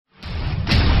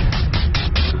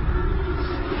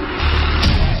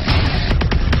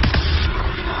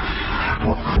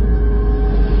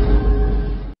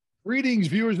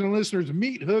viewers, and listeners.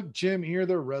 Meathook Jim here,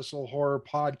 the WrestleHorror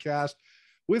podcast.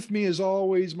 With me, as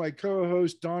always, my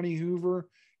co-host, Donnie Hoover,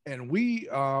 and we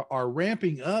are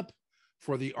ramping up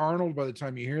for the Arnold. By the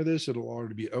time you hear this, it'll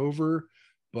already be over,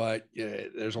 but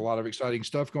there's a lot of exciting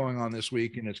stuff going on this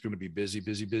week, and it's going to be busy,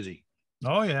 busy, busy.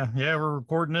 Oh yeah. We're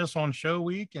recording this on show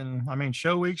week. And I mean,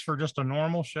 show weeks for just a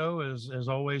normal show is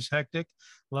always hectic,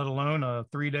 let alone a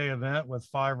 3-day event with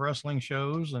 5 wrestling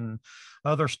shows and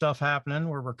other stuff happening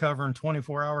where we're covering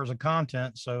 24 hours of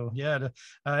content. So yeah,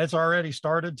 it's already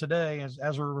started today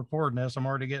as we're recording this. I'm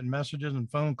already getting messages and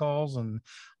phone calls and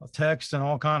texts and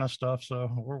all kind of stuff.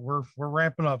 So we're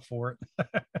ramping up for it.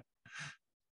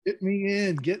 Get me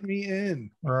in.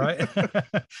 Right.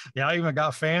 Yeah. I even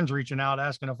got fans reaching out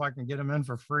asking if I can get them in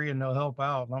for free and they'll help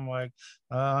out. And I'm like,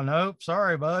 nope,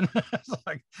 sorry, bud. It's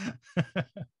like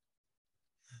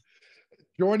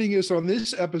Joining us on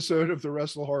this episode of the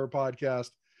WrestleHorror podcast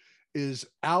is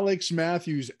Alex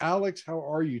Matthews. Alex, how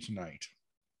are you tonight?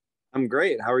 I'm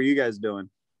great. How are you guys doing?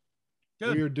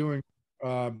 Good. We are doing,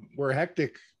 we're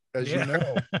hectic, as you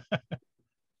know.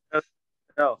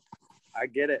 Oh, I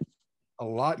get it. A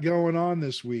lot going on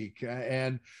this week.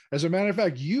 And as a matter of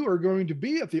fact, you are going to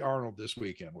be at the Arnold this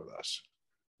weekend with us.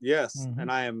 Yes. Mm-hmm.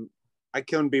 And I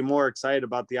couldn't be more excited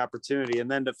about the opportunity. And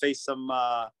then to face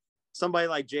somebody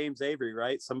like James Avery,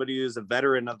 right? Somebody who's a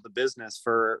veteran of the business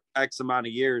for X amount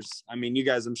of years. I mean, you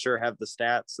guys, I'm sure, have the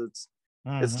stats.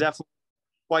 It's definitely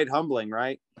quite humbling,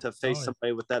 right? To face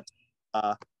somebody with that,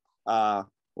 what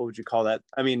would you call that?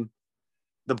 I mean,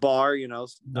 the bar,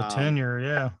 the tenure.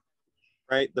 Yeah.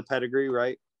 Right. The pedigree,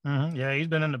 right? Mm-hmm. Yeah. He's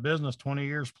been in the business 20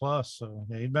 years plus. So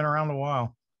yeah, he's been around a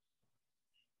while.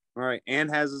 All right. And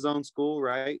has his own school,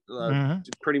 right?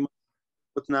 Pretty much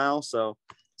with now. So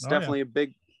it's definitely a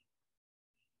big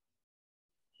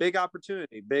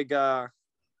opportunity, big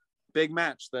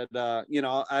match that,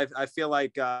 I feel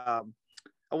like, I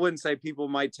wouldn't say people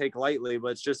might take lightly, but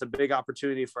it's just a big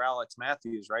opportunity for Alex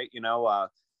Matthews, right?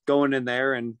 Going in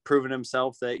there and proving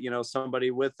himself that,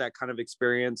 somebody with that kind of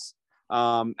experience,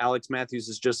 Alex Matthews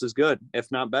is just as good,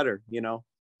 if not better,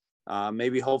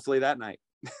 maybe hopefully that night.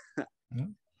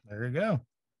 There you go.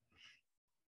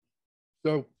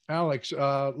 So Alex,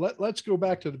 let's go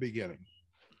back to the beginning.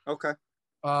 Okay.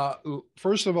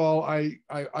 First of all, I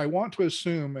want to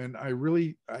assume, and I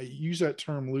use that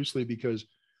term loosely because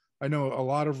I know a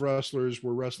lot of wrestlers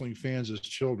were wrestling fans as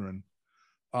children.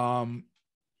 I'm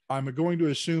going to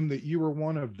assume that you were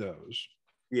one of those.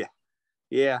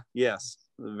 Yeah. Yes.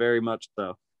 Very much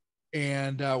so.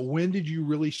 And when did you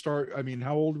really start? I mean,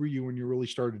 how old were you when you really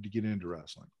started to get into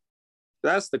wrestling?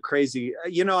 That's the crazy,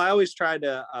 I always try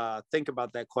to think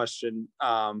about that question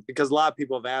because a lot of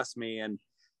people have asked me, and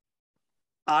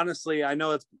honestly, I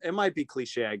know it might be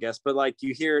cliche, I guess, but like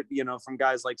you hear it, from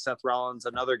guys like Seth Rollins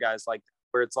and other guys like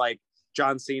where it's like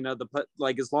John Cena,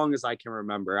 like as long as I can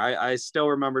remember, I still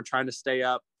remember trying to stay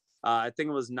up. I think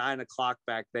it was 9 o'clock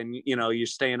back then. You're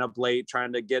staying up late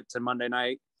trying to get to Monday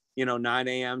night, 9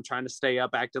 a.m. trying to stay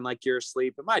up, acting like you're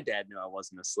asleep. And my dad knew I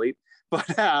wasn't asleep, but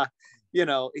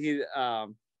he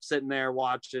sitting there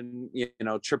watching,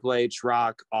 Triple H,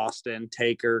 Rock, Austin,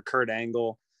 Taker, Kurt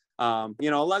Angle. A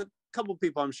couple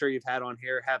people I'm sure you've had on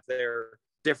here have their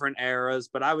different eras,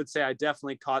 but I would say I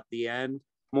definitely caught the end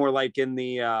more like in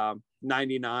the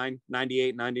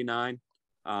 98, 99.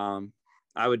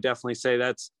 I would definitely say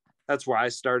that's where I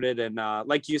started. And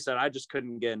like you said, I just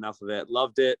couldn't get enough of it.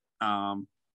 Loved it.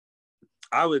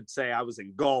 I would say I was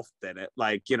engulfed in it.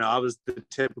 Like, I was the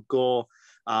typical,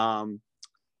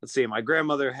 let's see, my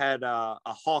grandmother had a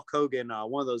Hulk Hogan,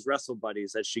 one of those wrestle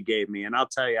buddies that she gave me. And I'll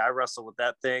tell you, I wrestled with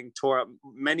that thing, tore up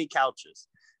many couches,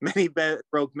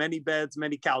 broke many beds,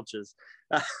 many couches,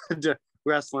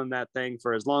 wrestling that thing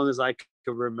for as long as I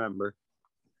could remember.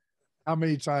 How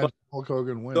many times did Hulk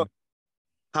Hogan win?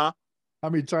 Huh? How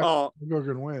many times did Hulk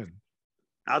Hogan win?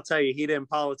 I'll tell you, he didn't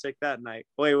politic that night.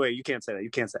 Wait, you can't say that. You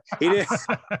can't say he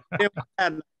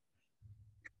didn't.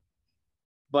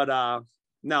 But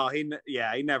no, he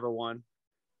never won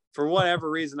for whatever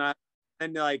reason. What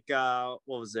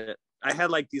was it? I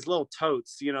had like these little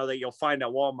totes, that you'll find at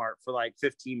Walmart for like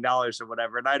 $15 or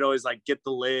whatever. And I'd always like get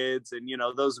the lids, and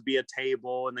those would be a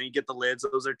table, and then you get the lids,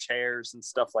 those are chairs and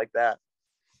stuff like that.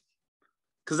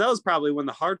 Because that was probably when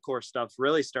the hardcore stuff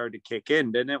really started to kick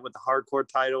in, didn't it? With the hardcore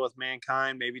title with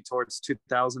Mankind, maybe towards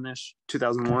 2000-ish,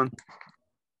 2001.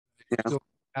 Yeah. Still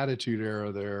Attitude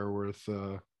Era there with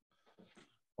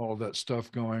all that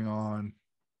stuff going on.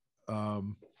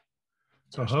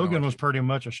 So Hogan was pretty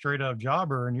much a straight up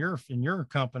jobber in your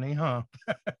company, huh?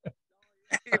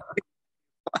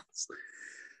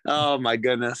 Oh my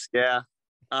goodness, yeah.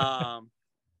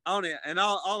 on it. And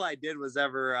all I did was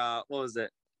ever, what was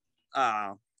it?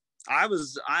 I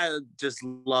just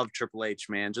love Triple H,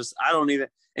 man. Just, I don't even,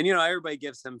 and everybody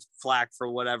gives him flack for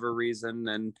whatever reason.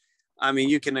 And I mean,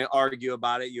 you can argue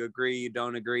about it. You agree, you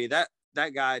don't agree. That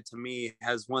guy to me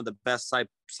has one of the best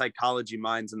psychology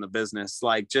minds in the business.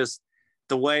 Like, just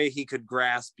the way he could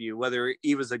grasp you, whether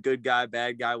he was a good guy,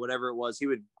 bad guy, whatever it was,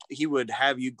 he would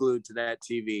have you glued to that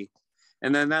TV.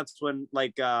 And then that's when,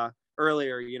 like,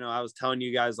 earlier, I was telling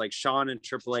you guys, like, Shawn and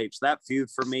Triple H, that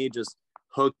feud for me just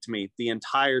hooked me the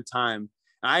entire time.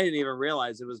 I didn't even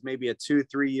realize it was maybe a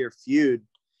 2-3 year feud.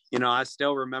 I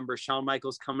still remember Shawn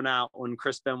Michaels coming out when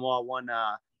Chris Benoit won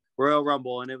Royal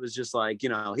Rumble, and it was just like,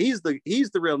 he's the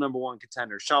real number one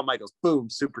contender. Shawn Michaels, boom,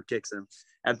 super kicks him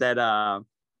at that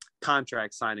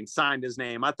contract signing, signed his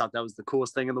name. I thought that was the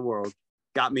coolest thing in the world.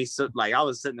 Got me so, like, I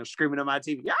was sitting there screaming at my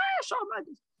TV, yeah, Shawn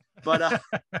Michaels. But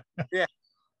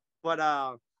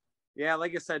yeah,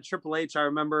 like I said, Triple H, I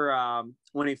remember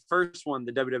when he first won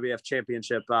the WWF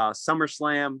Championship,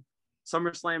 SummerSlam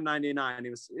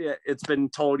 99. It's been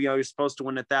told, he was supposed to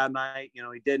win it that night. He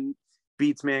didn't.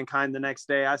 Beats Mankind the next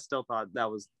day. I still thought that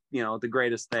was, the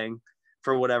greatest thing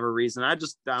for whatever reason. I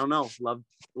don't know.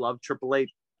 Love Triple H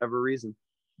for whatever reason.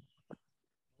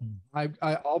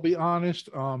 I'll be honest.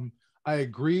 I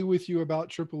agree with you about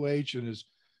Triple H and his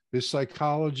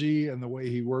psychology and the way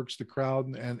he works the crowd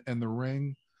and the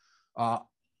ring.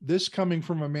 This coming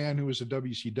from a man who is a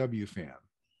WCW fan.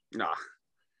 Nah.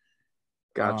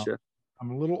 Gotcha.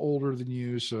 I'm a little older than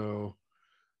you, so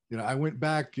I went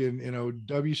back in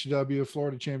WCW,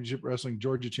 Florida Championship Wrestling,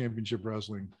 Georgia Championship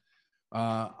Wrestling.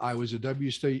 I was a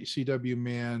WCW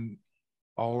man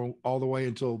all the way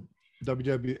until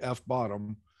WWF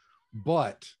bottom,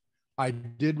 but I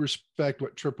did respect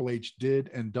what Triple H did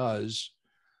and does,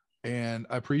 and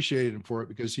I appreciated him for it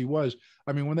because he was.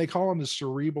 I mean, when they call him the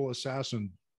cerebral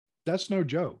assassin, that's no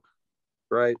joke.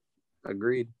 Right.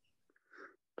 Agreed.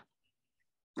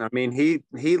 I mean, he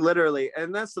literally,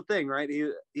 and that's the thing, right?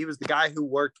 He was the guy who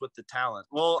worked with the talent.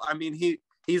 Well, I mean,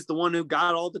 he's the one who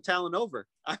got all the talent over.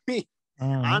 I mean,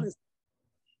 honestly,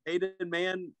 hated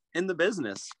man in the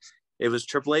business. It was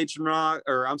Triple H and Rock,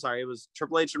 it was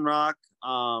Triple H and Rock.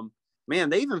 Man,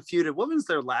 they even feuded. What was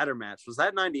their ladder match? Was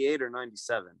that 98 or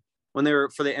 97 when they were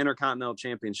for the Intercontinental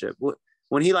Championship?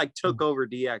 When he like took over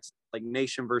DX, like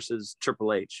Nation versus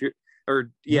Triple H,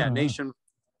 Nation.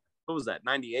 What was that?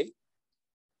 98.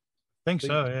 I think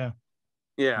so, yeah.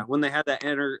 Yeah, when they had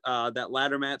that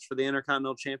ladder match for the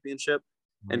Intercontinental Championship,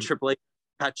 right. And Triple H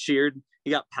got cheered. He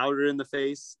got powdered in the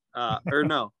face. Or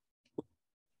no.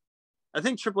 I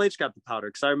think Triple H got the powder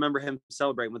because I remember him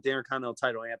celebrating with the Intercontinental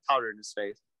title. He had powder in his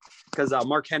face because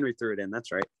Mark Henry threw it in.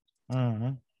 That's right.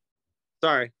 Mm-hmm.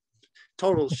 Sorry.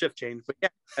 Total shift change. But yeah,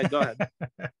 go ahead.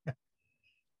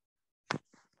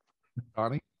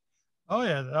 Donnie? Oh,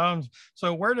 yeah.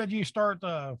 So where did you start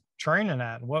training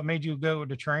at? What made you go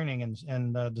to training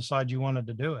and decide you wanted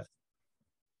to do it?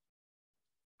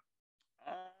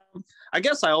 I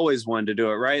guess I always wanted to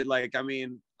do it, right? Like, I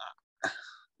mean,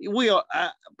 we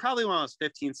probably when I was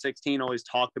 15, 16, always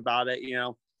talked about it,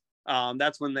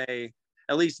 that's when they,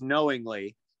 at least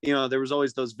knowingly, there was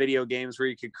always those video games where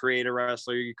you could create a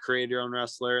wrestler, you create your own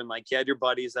wrestler, and like you had your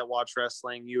buddies that watch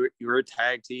wrestling, you were a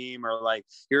tag team or like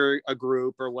you're a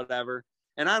group or whatever.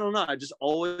 And I don't know, I just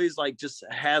always like just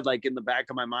had like in the back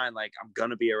of my mind, like I'm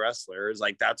gonna be a wrestler. It's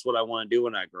like that's what I want to do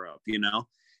when I grow up,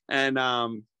 And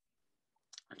I'm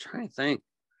trying to think.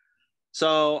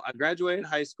 So I graduated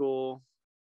high school,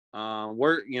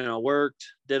 worked,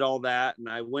 did all that, and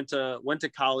I went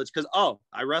to college because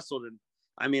I wrestled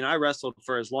I wrestled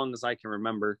for as long as I can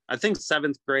remember. I think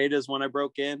 7th grade is when I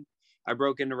broke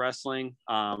into wrestling.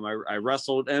 I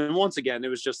wrestled, and once again, it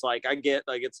was just like I get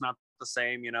like it's not the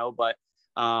same, but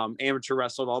amateur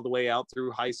wrestled all the way out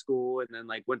through high school, and then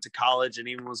like went to college and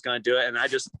even was going to do it. And I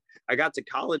got to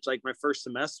college like my first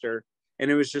semester, and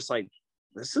it was just like,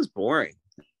 this is boring.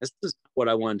 This is what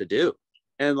I wanted to do.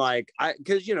 And like,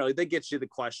 because, they get you the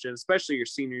question, especially your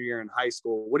senior year in high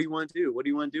school. What do you want to do? What do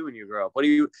you want to do when you grow up? What do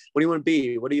you want to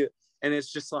be? And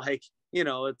it's just like,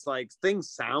 it's like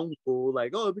things sound cool.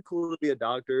 Like, oh, it'd be cool to be a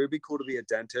doctor. It'd be cool to be a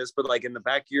dentist. But like in the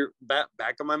back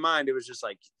of my mind, it was just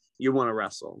like, you want to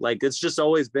wrestle. Like, it's just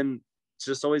always been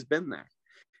there.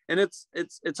 And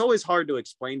it's always hard to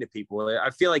explain to people. I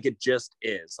feel like it just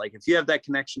is. Like, if you have that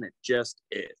connection, it just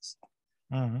is.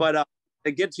 Mm-hmm. But,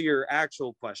 to get to your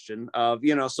actual question of,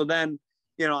 so then,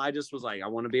 I just was like, I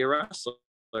want to be a wrestler.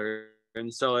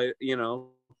 And so I,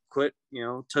 quit,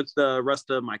 took the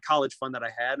rest of my college fund that I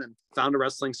had and found a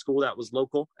wrestling school that was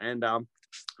local and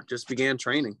just began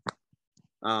training.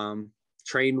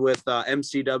 trained with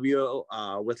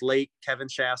MCW with late Kevin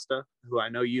Shasta, who I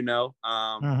know you know.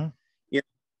 Yeah,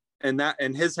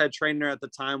 and his head trainer at the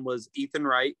time was Ethan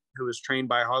Wright, who was trained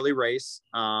by Harley Race.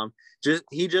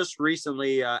 He just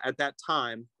recently at that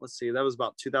time, let's see, that was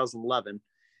about 2011.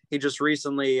 He just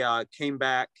recently came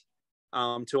back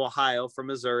to Ohio from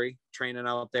Missouri, training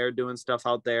out there, doing stuff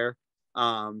out there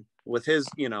with his,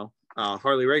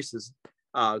 Harley Race's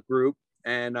group.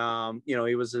 And,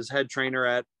 he was his head trainer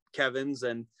at Kevin's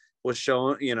and was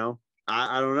showing,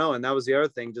 I don't know. And that was the other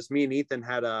thing. Just me and Ethan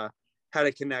had a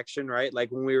connection, right?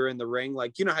 Like when we were in the ring,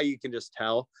 like, how you can just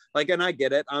tell, like, and I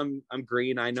get it. I'm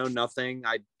green. I know nothing.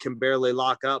 I can barely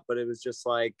lock up, but it was just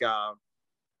like, I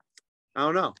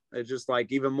don't know. It just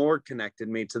like even more connected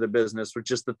me to the business with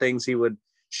just the things he would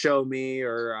show me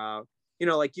or,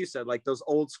 like you said, like those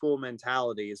old school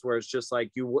mentalities where it's just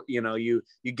like, you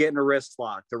get in a wrist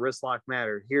lock, the wrist lock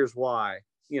mattered. Here's why,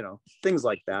 things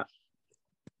like that.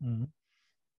 Mm-hmm.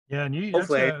 Yeah. And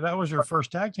that was your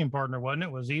first tag team partner, wasn't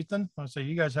it? Was Ethan? I say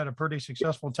you guys had a pretty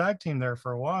successful tag team there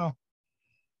for a while.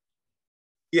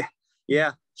 Yeah.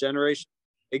 Yeah. Generation.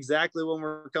 Exactly when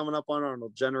we're coming up on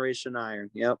Arnold, Generation Iron.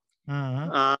 Yep.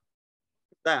 Mm-hmm.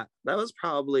 That was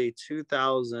probably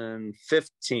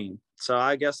 2015. So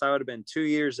I guess I would have been 2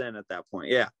 years in at that point.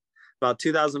 Yeah. About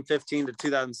 2015 to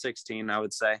 2016, I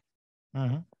would say.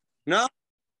 Mm-hmm. No,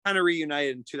 kind of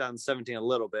reunited in 2017 a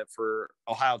little bit for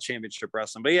Ohio Championship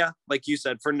Wrestling. But yeah, like you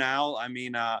said, for now, I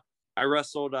mean, I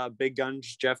wrestled Big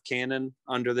Guns Jeff Cannon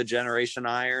under the Generation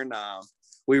Iron.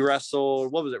 We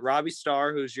wrestled, what was it, Robbie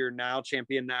Starr, who's your now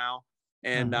champion now,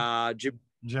 and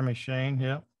Jimmy Shane.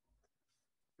 Yeah.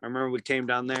 I remember we came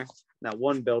down there, that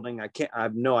one building. I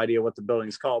have no idea what the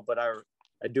building's called, but I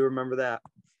do remember that.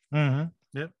 Mm-hmm.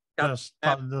 Yep.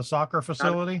 The soccer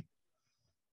facility.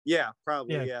 Yeah,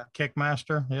 probably. Yeah.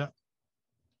 Kickmaster. Yeah.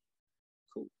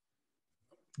 Cool.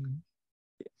 Mm-hmm.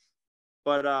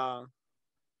 But I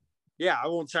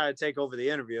won't try to take over the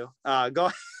interview.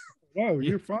 Go. No,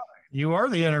 you're fine. You are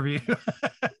the interview.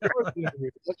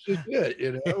 That's just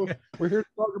it. We're here to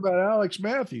talk about Alex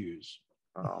Matthews.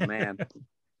 Oh man.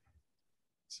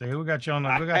 See, we got you in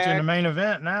the main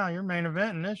event now. You're main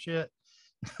eventing this shit.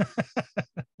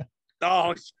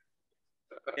 Oh,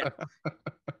 yeah.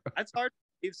 That's hard to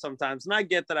believe sometimes. And I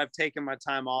get that I've taken my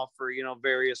time off for,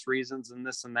 various reasons and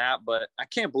this and that, but I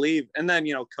can't believe. And then,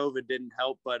 COVID didn't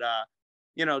help, but,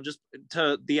 just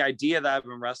to the idea that I've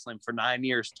been wrestling for 9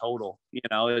 years total,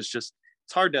 it's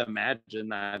hard to imagine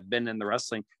that I've been in the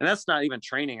wrestling. And that's not even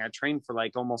training. I trained for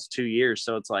like almost 2 years.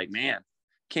 So it's like, man,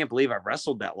 can't believe I've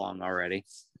wrestled that long already.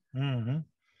 Mm-hmm.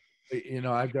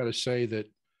 I've got to say that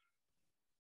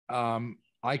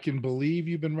I can believe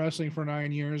you've been wrestling for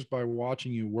 9 years by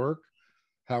watching you work.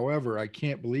 However, I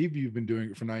can't believe you've been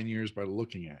doing it for 9 years by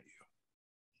looking at you.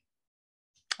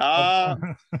 I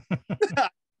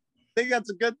think that's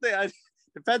a good thing.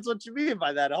 Depends what you mean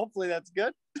by that. Hopefully that's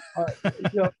good.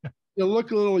 You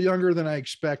look a little younger than I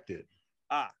expected.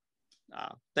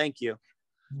 Thank you.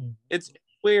 It's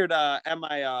weird at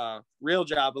my real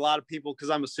job. A lot of people, because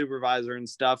I'm a supervisor and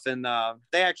stuff, and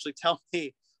they actually tell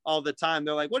me all the time,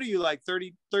 they're like, what are you, like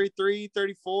 30, 33,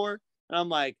 34? And I'm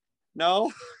like,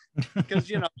 no,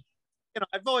 because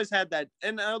I've always had that,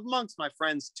 and amongst my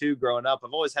friends too, growing up,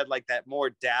 I've always had like that more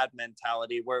dad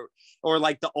mentality or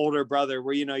like the older brother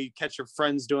where, you catch your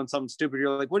friends doing something stupid.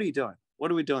 You're like, what are you doing?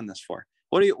 What are we doing this for?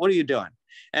 What are you doing?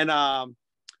 And,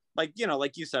 like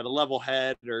you said, a level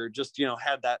head or just,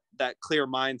 had that clear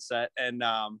mindset. And,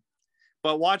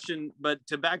 but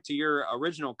back to your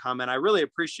original comment, I really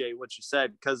appreciate what you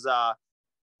said. Cause,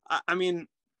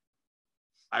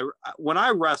 when I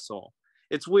wrestle,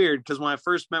 it's weird because when I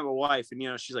first met my wife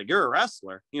and, she's like, you're a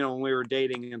wrestler, when we were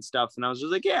dating and stuff. And I was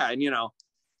just like, yeah.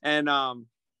 And, I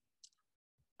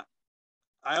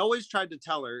always tried to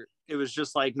tell her it was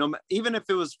just like, even if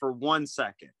it was for 1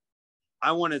 second,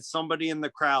 I wanted somebody in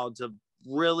the crowd to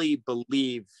really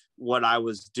believe what I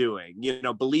was doing,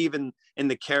 believe in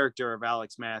the character of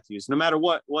Alex Matthews, no matter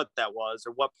what that was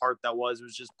or what part that was. It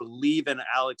was just believe in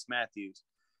Alex Matthews.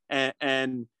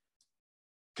 And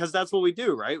because that's what we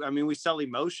do, right? I mean, we sell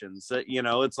emotions. That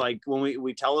it's like when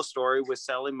we tell a story, we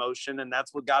sell emotion, and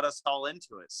that's what got us all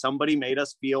into it. Somebody made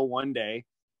us feel one day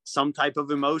some type of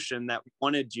emotion that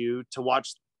wanted you to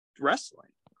watch wrestling.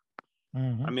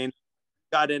 Mm-hmm. I mean,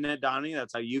 got in it, Donnie.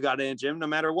 That's how you got in it, Jim. No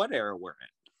matter what era we're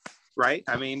in, right?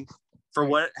 I mean, for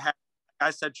what I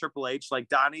said, Triple H, like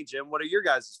Donnie, Jim. What are your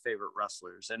guys' favorite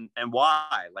wrestlers, and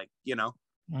why? Like,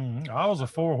 I was a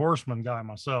four horseman guy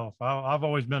myself. I've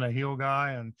always been a heel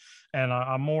guy, and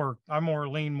I more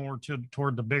lean more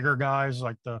toward the bigger guys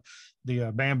like the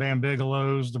Bam Bam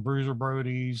Bigelows, the Bruiser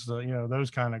Brodies,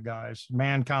 those kind of guys.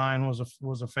 Mankind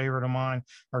was a favorite of mine,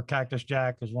 or Cactus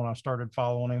Jack is when I started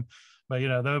following him. But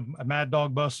the Mad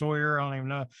Dog Buzz Sawyer, I don't even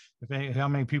know how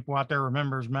many people out there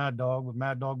remembers Mad Dog, but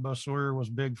Mad Dog Buzz Sawyer was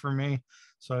big for me.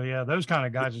 So yeah, those kind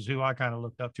of guys is who I kind of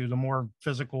looked up to, the more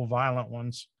physical, violent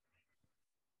ones.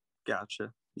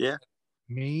 Gotcha. Yeah.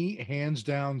 Me, hands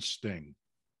down, Sting.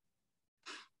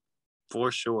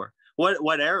 For sure.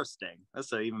 What era Sting?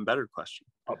 That's an even better question.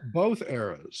 Both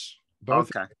eras.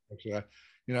 Both. Okay.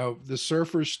 Eras. The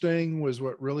Surfer Sting was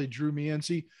what really drew me in.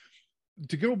 See,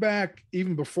 to go back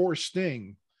even before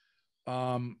Sting,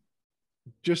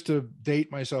 just to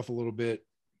date myself a little bit,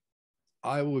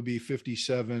 I would be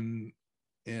 57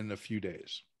 in a few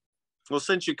days. Well,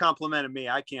 since you complimented me,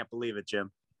 I can't believe it,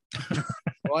 Jim.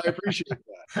 Well, I appreciate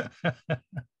that.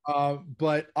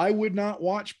 But I would not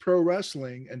watch pro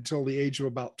wrestling until the age of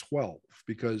about 12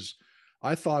 because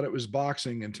I thought it was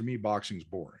boxing, and to me, boxing's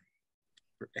boring.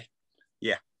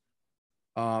 Yeah.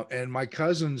 And my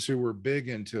cousins who were big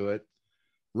into it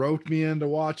roped me into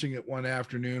watching it one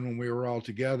afternoon when we were all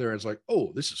together. It's like,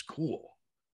 oh, this is cool.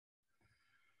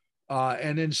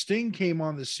 And then Sting came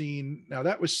on the scene. Now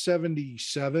that was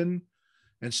 77.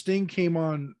 And Sting came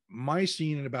on my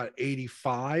scene in about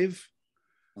 85.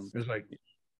 It's like,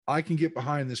 I can get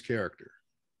behind this character.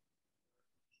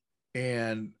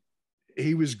 And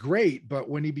he was great, but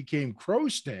when he became Crow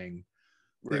Sting,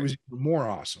 right, it was even more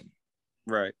awesome.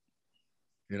 Right.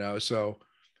 So,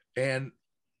 and,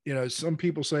 some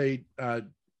people say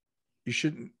you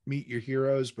shouldn't meet your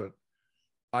heroes, but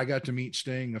I got to meet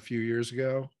Sting a few years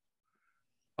ago.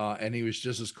 And he was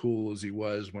just as cool as he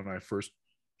was when I first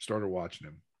started watching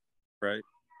him. Right.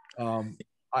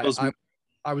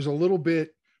 I was a little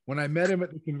bit, when I met him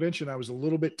at the convention, I was a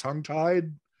little bit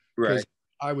tongue-tied because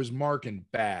I was marking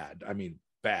bad. I mean,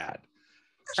 bad.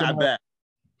 So I bet.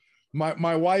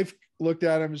 My wife looked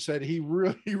at him and said, he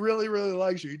really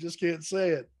likes you. You just can't say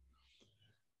it.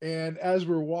 And as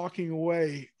we're walking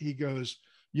away, he goes,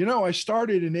 I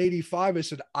started in 85. I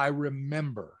said, I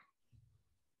remember.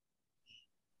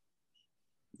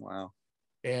 Wow.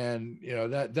 And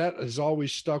that has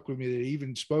always stuck with me, that he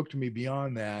even spoke to me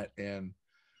beyond that. And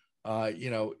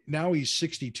now he's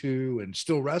 62 and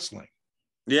still wrestling.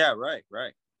 Yeah, right.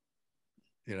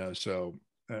 So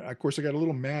of course I got a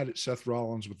little mad at Seth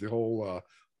Rollins with the whole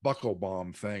buckle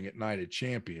bomb thing at Night of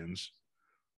Champions.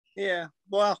 Yeah,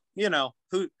 well,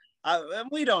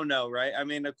 we don't know, right? I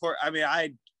mean, of course,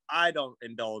 I don't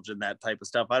indulge in that type of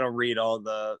stuff. I don't read all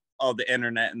the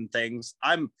internet and things.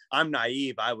 I'm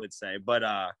naive, I would say, but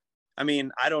I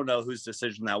don't know whose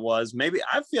decision that was. Maybe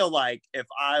I feel like if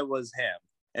I was him,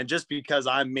 and just because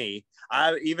I'm me,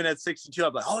 I even at 62,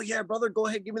 I'm like, oh yeah, brother, go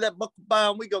ahead, give me that buckle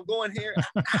bomb. We go in here,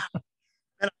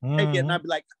 and I take it, and I'd be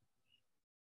like,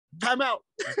 time out.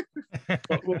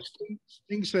 Well,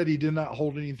 Sting said he did not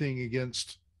hold anything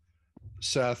against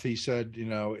Seth. He said,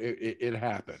 it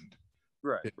happened.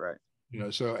 Right.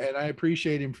 So, and I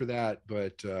appreciate him for that,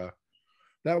 but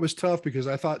that was tough because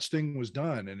I thought Sting was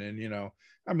done. And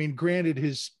then, granted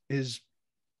his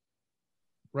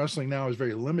wrestling now is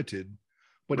very limited,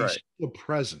 but he's still a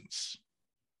presence.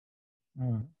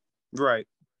 Right.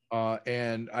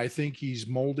 And I think he's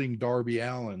molding Darby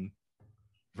Allin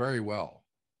very well.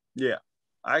 Yeah,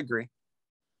 I agree.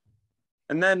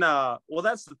 And then,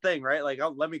 that's the thing, right? Like,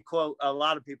 let me quote, a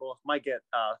lot of people might get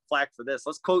flack for this.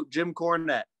 Let's quote Jim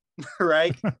Cornette,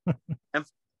 right?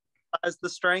 Emphasize the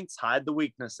strengths, hide the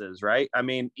weaknesses, right?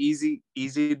 Easy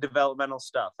developmental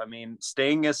stuff.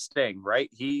 Sting is Sting, right?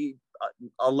 He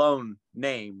alone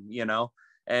name,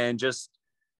 and just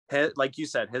like you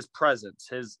said, his presence,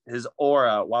 his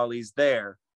aura while he's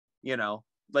there,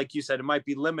 like you said, it might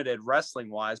be limited wrestling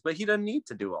wise, but he doesn't need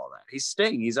to do all that. He's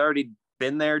Sting. He's already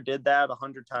been there, did that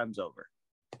 100 times over,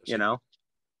 Yes,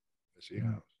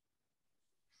 yeah.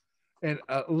 And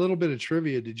a little bit of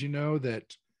trivia. Did you know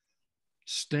that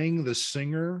Sting, the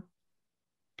singer,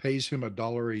 pays him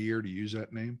 $1 a year to use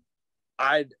that name?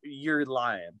 You're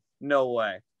lying. No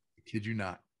way. I kid you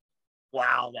not.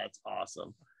 Wow. That's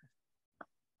awesome.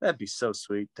 That'd be so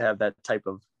sweet to have that type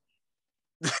of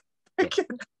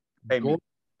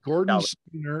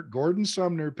Gordon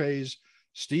Sumner pays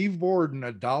Steve Borden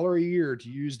 $1 a year to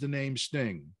use the name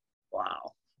Sting.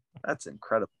 Wow, that's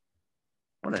incredible.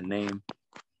 What a name.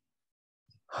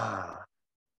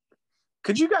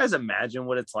 Could you guys imagine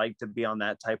what it's like to be on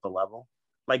that type of level,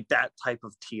 like that type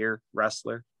of tier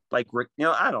wrestler? Like Rick,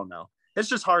 I don't know. It's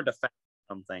just hard to fathom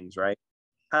some things, right?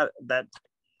 That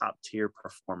top tier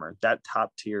performer, that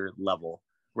top tier level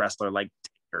wrestler, like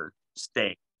Taker,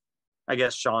 Sting. I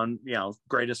guess Shawn,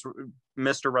 greatest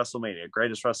Mr. WrestleMania,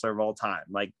 greatest wrestler of all time.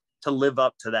 Like, to live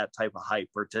up to that type of hype,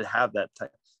 or to have that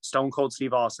type, Stone Cold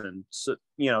Steve Austin,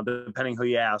 depending who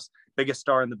you ask, biggest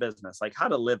star in the business. Like, how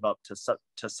to live up to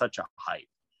such a hype.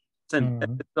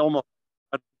 It's almost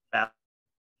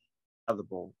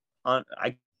unfathomable.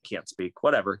 I can't speak.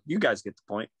 Whatever. You guys get the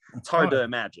point. It's hard to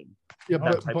imagine. Yeah,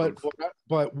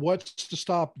 but what's to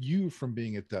stop you from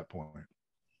being at that point?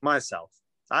 Myself.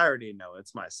 I already know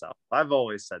it's myself. I've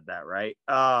always said that, right?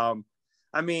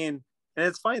 I mean, and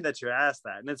it's funny that you asked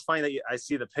that, and it's funny that I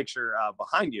see the picture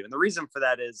behind you. And the reason for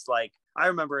that is, like, I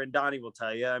remember, and Donnie will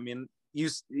tell you. I mean, you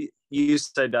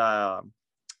said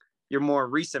your more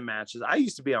recent matches. I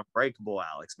used to be Unbreakable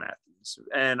Alex Matthews,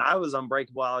 and I was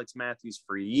Unbreakable Alex Matthews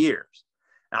for years.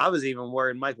 And I was even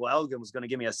worried Michael Elgin was going to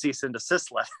give me a cease and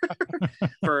desist letter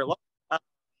for a long time.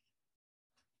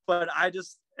 But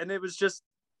it was just,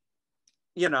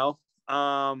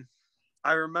 I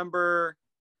remember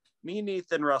me and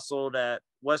Ethan wrestled at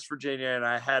West Virginia, and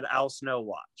I had Al Snow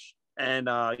watch. And,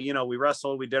 we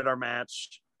wrestled, we did our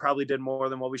match, probably did more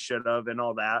than what we should have and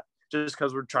all that, just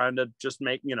because we're trying to just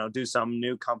make, do some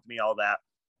new company, all that.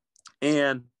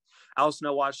 And Al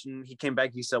Snow watched, and he came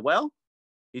back, he said, well,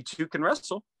 you two can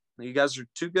wrestle. You guys are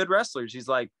two good wrestlers. He's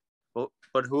like, well,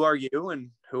 but who are you and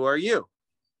who are you?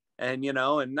 And,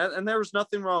 and there was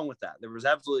nothing wrong with that. There was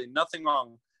absolutely nothing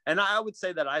wrong. And I would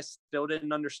say that I still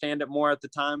didn't understand it more at the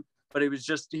time, but it was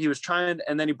just, he was trying,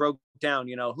 and then he broke down,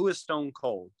 who is Stone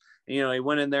Cold? And, he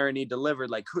went in there and he delivered,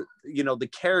 like, who, the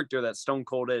character that Stone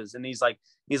Cold is. And he's like,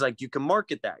 you can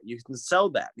market that, you can sell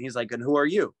that. And he's like, and who are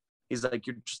you? He's like,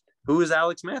 who is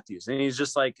Alex Matthews? And he's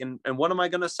just like, and what am I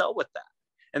going to sell with that?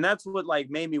 And that's what, like,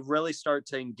 made me really start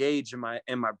to engage in my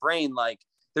brain. Like,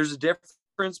 there's a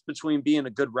difference between being a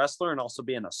good wrestler and also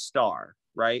being a star,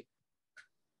 right?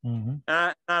 Mm-hmm.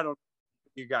 I don't know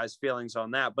you guys' feelings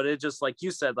on that, but it just, like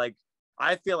you said, like,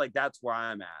 I feel like that's where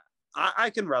I'm at. I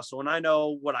can wrestle, and I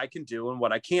know what I can do and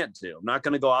what I can't do. I'm not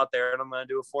going to go out there and I'm going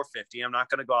to do a 450. I'm not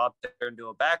going to go out there and do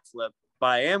a backflip, but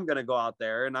I am going to go out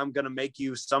there and I'm going to make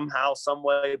you somehow, some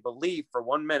way believe for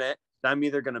 1 minute that I'm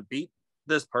either going to beat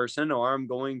this person or I'm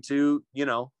going to,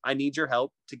 I need your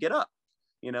help to get up,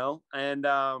 and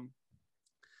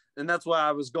that's why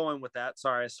I was going with that.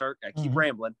 Sorry, I keep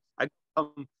rambling.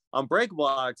 Unbreakable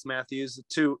Alex Matthews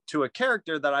to a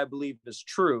character that I believe is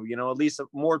true, at least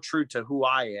more true to who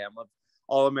I am, of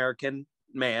All-American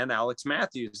man Alex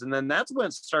Matthews. And then that's when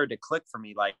it started to click for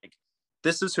me, like,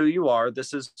 this is who you are,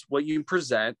 this is what you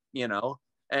present,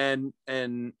 and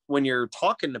when you're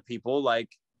talking to people, like,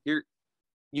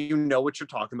 what you're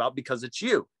talking about because it's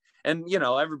you. And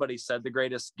everybody said the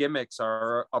greatest gimmicks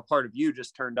are a part of you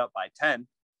just turned up by 10,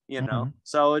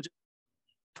 so it,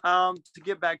 to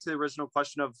get back to the original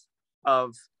question of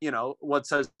what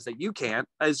says that you can't,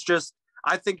 it's just,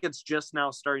 I think it's just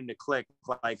now starting to click,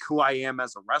 like, who I am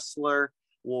as a wrestler,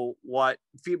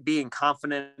 being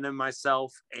confident in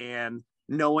myself and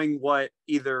knowing what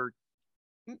either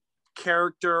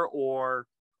character or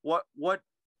what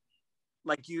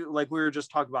like we were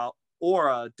just talking about,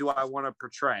 aura do I want to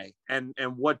portray, and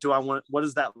what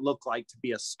does that look like to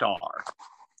be a star?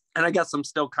 And I guess I'm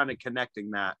still kind of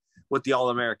connecting that with the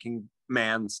All-American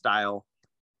man style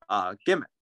gimmick.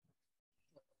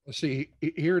 See,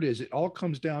 here it is. It all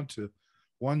comes down to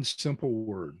one simple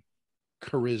word: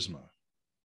 charisma.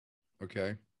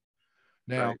 Okay.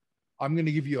 Now, right. I'm going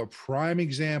to give you a prime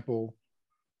example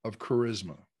of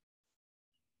charisma.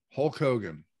 Hulk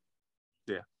Hogan.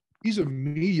 Yeah. He's a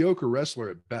mediocre wrestler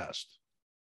at best.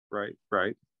 Right.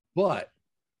 But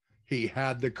he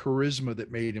had the charisma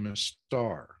that made him a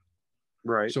star.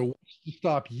 Right. So what's to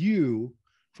stop you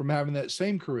from having that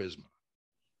same charisma?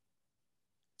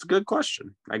 It's a good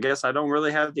question. I guess I don't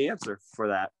really have the answer for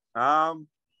that. Well,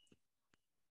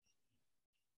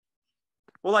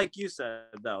 like you said,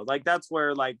 though, like, that's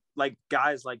where like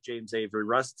guys like James Avery,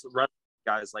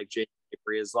 guys like James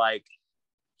Avery is like,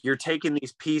 you're taking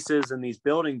these pieces and these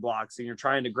building blocks and you're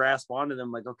trying to grasp onto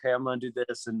them, like, okay, I'm going to do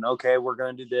this, and okay, we're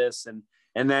going to do this,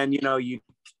 and then you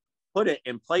put it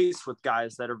in place with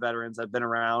guys that are veterans that have been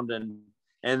around,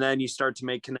 and then you start to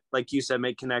make, like you said,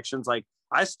 make connections. Like,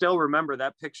 I still remember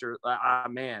that picture.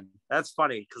 Man, that's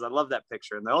funny because I love that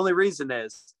picture, and the only reason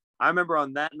is I remember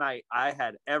on that night I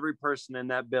had every person in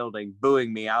that building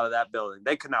booing me out of that building.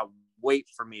 They could not wait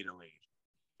for me to leave,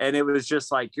 and it was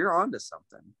just like, you're onto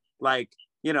something. Like,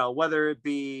 whether it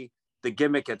be the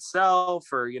gimmick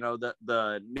itself or,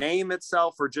 the name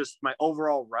itself, or just my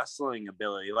overall wrestling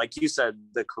ability. Like you said,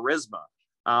 the charisma,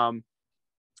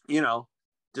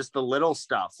 just the little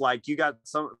stuff. Like you got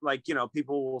some, like, you know,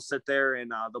 people will sit there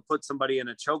and they'll put somebody in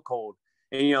a chokehold,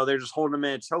 and, you know, they're just holding them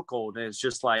in a chokehold. And it's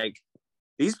just like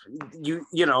these,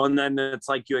 you know, and then it's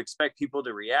like you expect people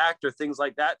to react or things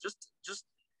like that. Just,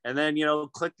 and then, you know,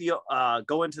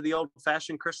 go into the old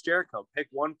fashioned Chris Jericho, pick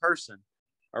one person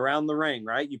around the ring,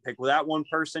 right? You pick that one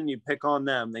person, you pick on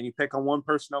them, then you pick on one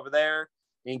person over there,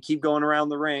 and keep going around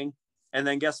the ring. And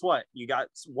then guess what? You got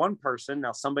one person.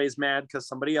 Now somebody's mad because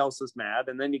somebody else is mad.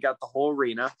 And then you got the whole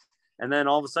arena. And then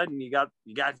all of a sudden you got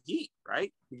heat,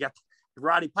 right? You got the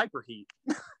Roddy Piper heat.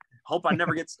 Hope I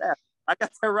never get stabbed. I got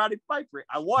that Roddy Piper.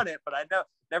 I want it, but I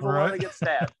never want to get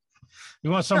stabbed.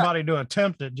 You want somebody to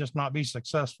attempt it, just not be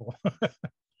successful.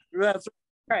 That's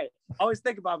right. I always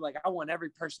think about, like, I want every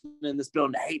person in this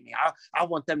building to hate me. I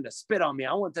want them to spit on me.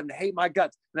 I want them to hate my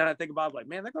guts. And then I think about, like,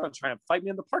 man, they're going to try and fight me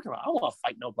in the parking lot. I don't want to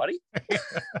fight nobody.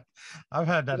 I've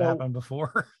had that happen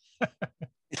before.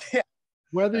 Yeah.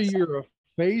 Whether you're a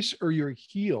face or you're a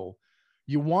heel,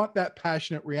 you want that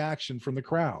passionate reaction from the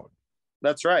crowd.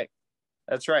 That's right.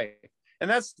 That's right. And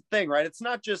that's the thing, right? It's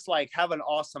not just like have an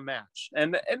awesome match.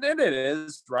 And it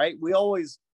is, right? We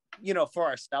always, you know, for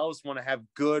ourselves want to have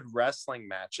good wrestling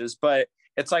matches, but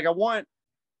it's like,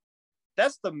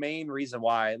 that's the main reason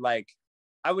why, like,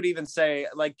 I would even say,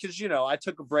 like, cause, you know, I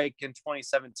took a break in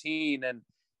 2017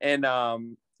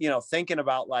 and you know, thinking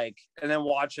about, like, and then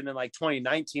watching in like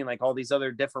 2019, like all these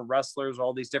other different wrestlers,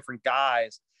 all these different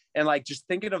guys, and like just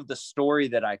thinking of the story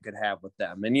that I could have with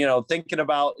them, and, you know, thinking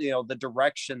about, you know, the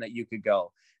direction that you could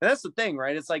go. And that's the thing,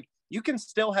 right? It's like you can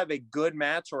still have a good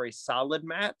match or a solid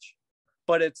match,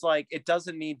 but it's like it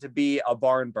doesn't need to be a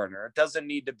barn burner. It doesn't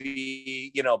need to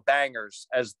be, you know, bangers,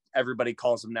 as everybody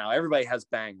calls them now. Everybody has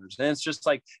bangers. And it's just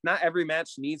like not every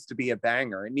match needs to be a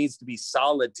banger. It needs to be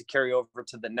solid to carry over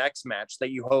to the next match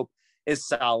that you hope is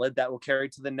solid, that will carry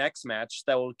to the next match,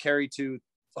 that will carry to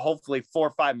hopefully 4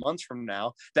 or 5 months from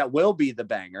now, that will be the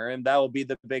banger, and that will be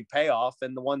the big payoff,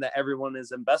 and the one that everyone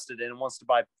is invested in and wants to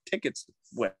buy tickets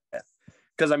with.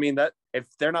 Because I mean, that if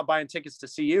they're not buying tickets to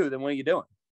see you, then what are you doing?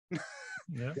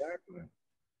 Yeah, Exactly.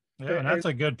 yeah, and that's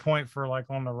a good point for, like,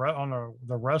 on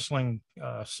the wrestling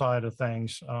side of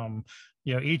things.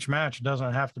 You know, each match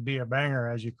doesn't have to be a banger,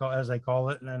 as they call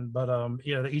it, but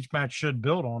you know, each match should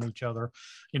build on each other.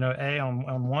 You know,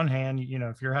 on one hand, you know,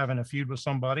 if you're having a feud with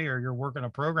somebody or you're working a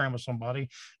program with somebody,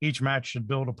 each match should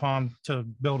build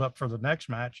up for the next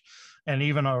match. And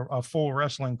even a full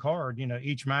wrestling card, you know,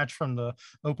 each match from the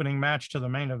opening match to the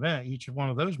main event, each one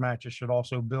of those matches should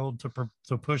also build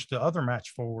to push the other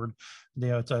match forward. You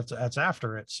know, that's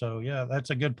after it. So yeah, that's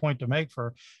a good point to make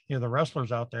for, you know, the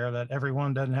wrestlers out there, that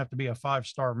everyone doesn't have to be a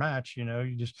 5-star match. You know,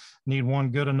 you just need one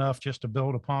good enough just to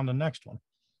build upon the next one.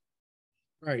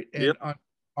 Right. And Yep.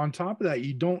 on top of that,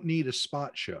 you don't need a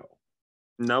spot show.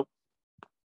 Nope.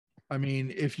 I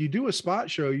mean, if you do a spot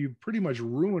show, you pretty much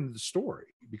ruined the story,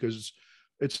 because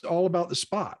it's all about the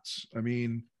spots. I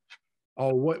mean,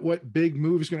 what big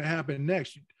move is going to happen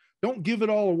next? Don't give it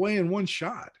all away in one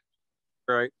shot.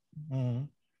 Right. Mm-hmm.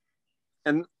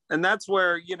 And that's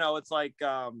where, you know, it's like,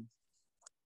 and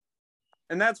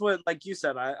that's what, like you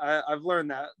said, I've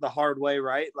learned that the hard way,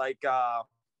 right?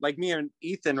 Like me and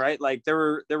Ethan, right? Like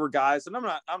there were guys, and I'm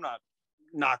not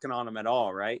knocking on them at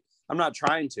all, right? I'm not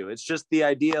trying to. It's just the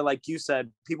idea, like you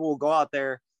said, people will go out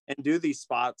there and do these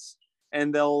spots,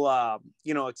 and they'll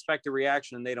you know, expect a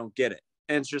reaction, and they don't get it.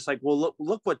 And it's just like, well,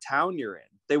 look what town you're in.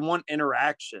 They want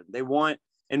interaction. They want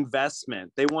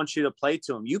investment. They want you to play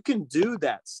to them. You can do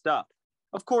that stuff.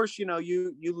 Of course, you know,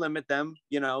 you limit them,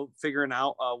 you know, figuring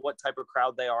out what type of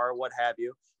crowd they are, what have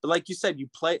you. But like you said,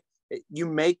 you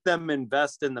make them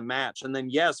invest in the match. And then,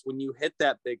 yes, when you hit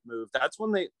that big move, that's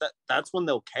when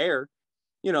they'll care.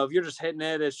 You know, if you're just hitting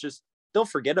it, it's just, they'll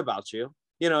forget about you.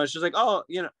 You know, it's just like, oh,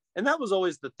 you know, and that was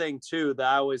always the thing too, that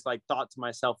I always like thought to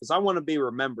myself, is I want to be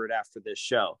remembered after this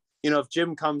show. You know, if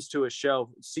Jim comes to a show,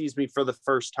 sees me for the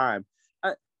first time,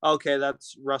 okay,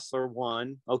 that's Wrestler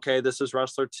 1. Okay, this is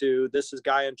Wrestler 2. This is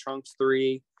Guy in Trunks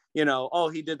 3. You know, oh,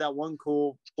 he did that one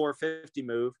cool 450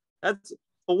 move. But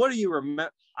what do you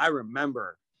remember? I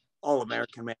remember All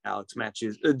American Man Alex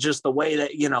matches. Just the way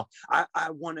that, you know,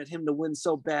 I wanted him to win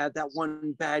so bad. That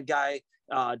one bad guy,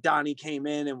 Donnie, came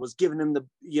in and was giving him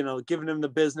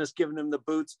the business, giving him the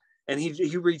boots. And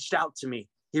he reached out to me.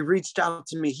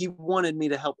 He wanted me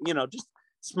to help, you know, just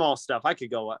small stuff. I could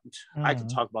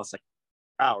talk about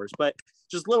hours, but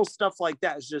just little stuff like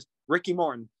that is just Ricky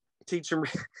Morton teaching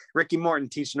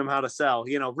him how to sell,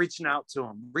 you know, reach out to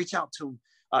him,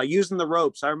 using the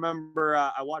ropes. I remember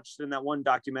I watched in that one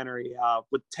documentary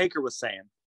what Taker was saying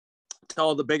to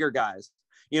all the bigger guys,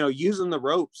 you know, using the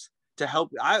ropes to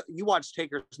help. You watch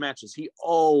Taker's matches. He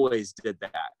always did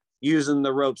that, using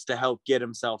the ropes to help get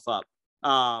himself up.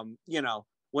 You know,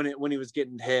 when he was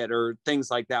getting hit or things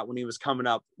like that, when he was coming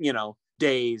up, you know,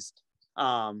 dazed,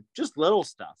 just little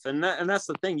stuff. And that's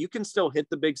the thing. You can still hit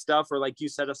the big stuff, or like you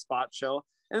said, a spot show,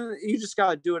 and you just got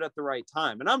to do it at the right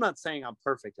time. And I'm not saying I'm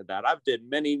perfect at that. I've did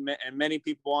many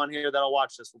people on here that'll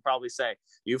watch this will probably say,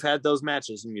 you've had those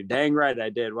matches, and you're dang right I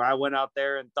did, where I went out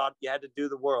there and thought you had to do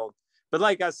the world. But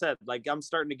like I said, like I'm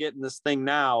starting to get in this thing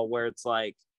now where it's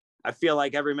like, I feel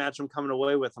like every match I'm coming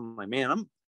away with, I'm like, man, I'm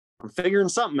figuring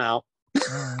something out.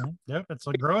 Yep, it's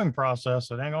a growing process.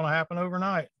 It ain't gonna happen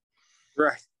overnight.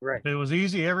 Right. If it was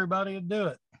easy, everybody would do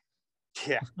it.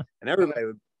 Yeah, and everybody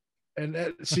would.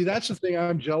 And see, that's the thing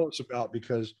I'm jealous about,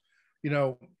 because, you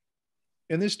know,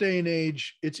 in this day and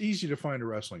age, it's easy to find a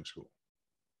wrestling school.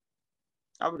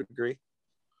 I would agree.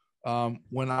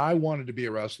 When I wanted to be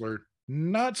a wrestler,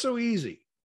 not so easy.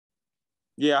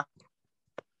 Yeah.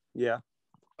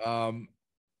 And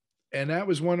that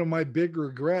was one of my big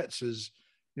regrets is,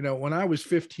 you know, when I was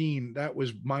 15, that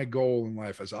was my goal in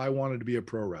life, as I wanted to be a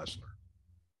pro wrestler.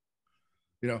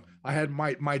 You know, I had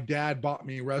my dad bought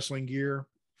me wrestling gear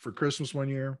for Christmas one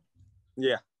year.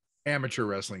 Yeah. Amateur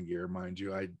wrestling gear, mind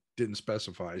you. I didn't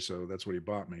specify, so that's what he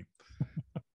bought me.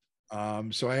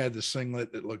 So I had the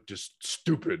singlet that looked just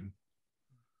stupid.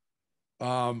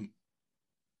 But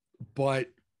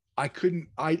I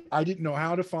didn't know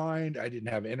how to find, I didn't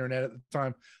have internet at the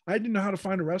time. I didn't know how to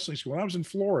find a wrestling school. I was in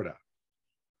Florida.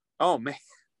 Oh man.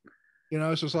 You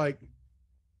know, so it's like,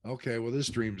 okay, well, this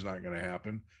dream's not going to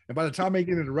happen. And by the time I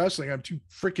get into wrestling, I'm too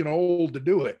freaking old to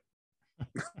do it.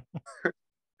 You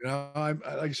know, like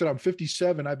I said, I'm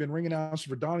 57. I've been ring announcer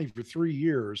for Donnie for 3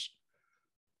 years.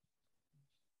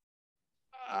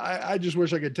 I just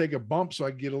wish I could take a bump so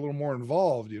I could get a little more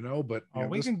involved, you know, but you know,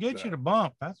 we can get you to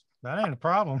bump. That ain't a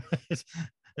problem.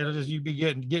 It'll just, you be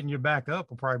getting you back up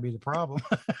will probably be the problem.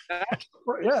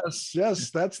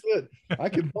 Yes, that's it. I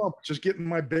can bump, just getting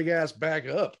my big ass back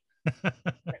up.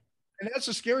 And that's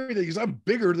the scary thing, because I'm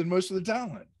bigger than most of the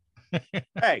talent.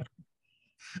 Hey,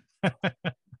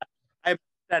 I'm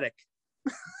aesthetic.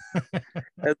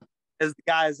 as the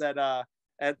guys at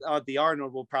the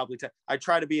Arnold will probably tell. I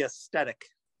try to be aesthetic.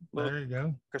 There you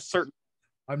go. For certain.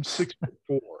 I'm 6'4".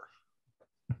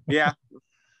 Yeah,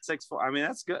 6'4". I mean,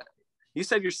 that's good. You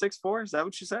said you're 6'4"? Is that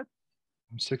what you said?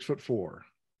 I'm 6'4".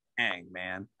 Dang,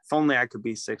 man. If only I could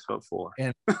be 6'4".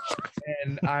 And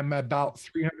I'm about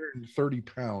 330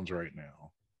 pounds right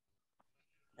now.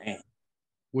 Man.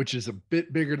 Which is a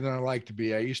bit bigger than I like to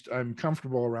be. I'm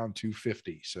comfortable around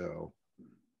 250. So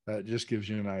that just gives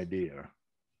you an idea.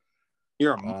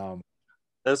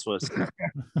 This was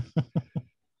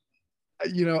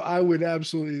you know, I would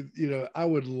absolutely, you know, I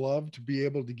would love to be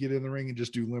able to get in the ring and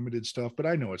just do limited stuff, but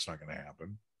I know it's not going to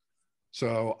happen.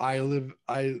 So I live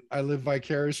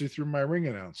vicariously through my ring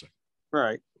announcing.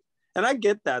 Right. And I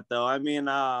get that though. I mean,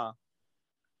 I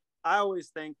always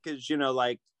think, because, you know,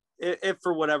 like if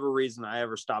for whatever reason I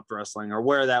ever stopped wrestling, or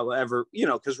where that will ever, you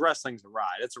know, because wrestling's a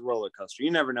ride, it's a roller coaster. You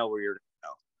never know where you're going to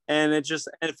go. And it just,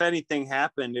 if anything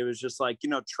happened, it was just like, you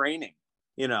know, training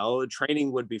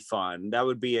would be fun. That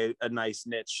would be a nice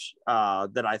niche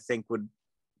that I think would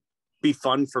be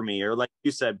fun for me. Or like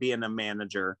you said, being a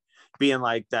manager, being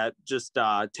like that, just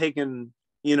taking,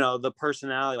 you know, the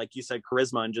personality, like you said,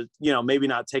 charisma, and just, you know, maybe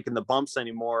not taking the bumps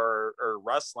anymore or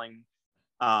wrestling,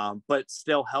 but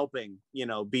still helping, you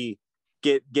know,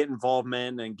 get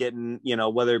involvement and getting, you know,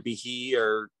 whether it be he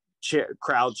or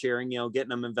crowd cheering, you know, getting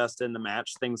them invested in the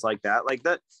match, things like that. Like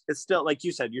that, it's still, like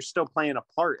you said, you're still playing a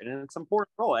part, and it's an important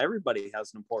role. Everybody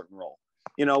has an important role.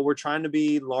 You know, we're trying to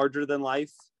be larger than life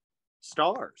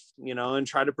stars, you know, and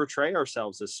try to portray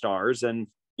ourselves as stars. And,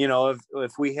 you know,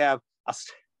 if we have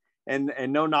and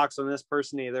no knocks on this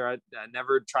person either. I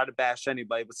never try to bash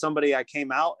anybody, but somebody, I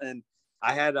came out and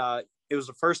I had, it was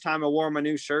the first time I wore my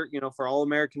new shirt, you know, for All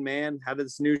American Man, had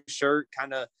this new shirt,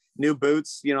 kind of new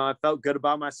boots, you know, I felt good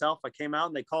about myself. I came out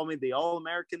and they called me the All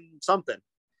American something,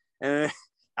 and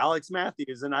Alex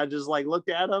Matthews. And I just like looked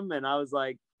at him and I was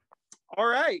like, all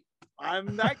right,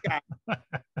 I'm that guy.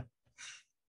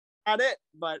 Not it,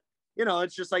 but you know,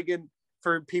 it's just like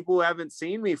for people who haven't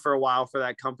seen me for a while for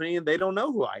that company, and they don't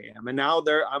know who I am. And now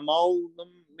I'm all,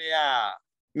 yeah,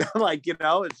 like, you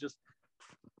know, it's just,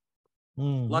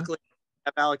 luckily I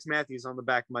have Alex Matthews on the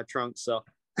back of my trunk. So,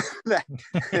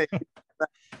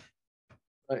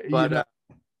 but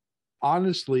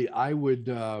honestly, I would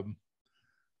love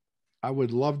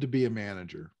to be a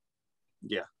manager.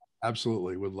 Yeah,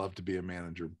 absolutely would love to be a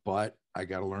manager, but I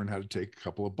got to learn how to take a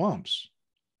couple of bumps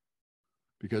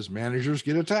because managers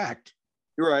get attacked.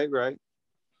 Right.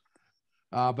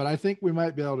 But I think we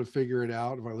might be able to figure it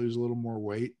out. If I lose a little more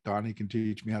weight, Donnie can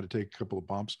teach me how to take a couple of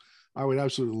bumps. I would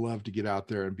absolutely love to get out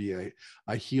there and be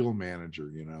a heel manager.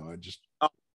 You know, I just, Oh,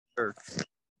 sure.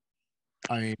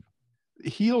 I mean,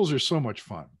 heels are so much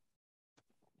fun.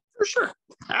 For sure.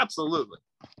 Absolutely.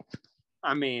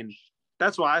 I mean,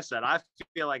 that's why I said I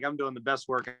feel like I'm doing the best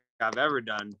work I've ever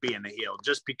done being a heel,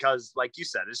 just because, like you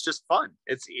said, it's just fun.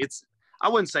 It's I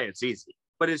wouldn't say it's easy,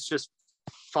 but it's just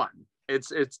fun.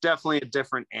 It's definitely a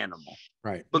different animal.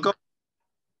 Right. But go.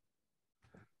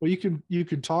 Well, you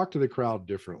can talk to the crowd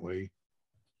differently,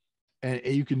 and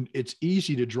it's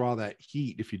easy to draw that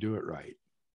heat if you do it right.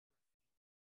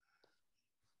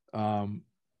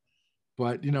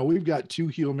 But you know, we've got two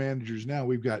heel managers now.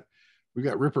 We've got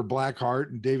Ripper Blackheart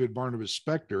and David Barnabas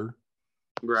Spector.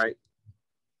 Right.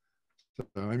 So,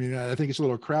 I mean, I think it's a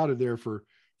little crowded there for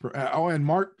and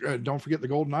Mark, don't forget the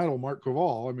Golden Idol, Mark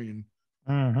Koval. I mean,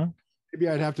 maybe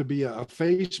I'd have to be a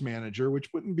face manager, which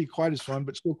wouldn't be quite as fun,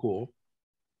 but still cool.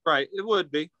 Right. It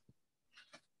would be.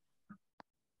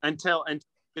 Until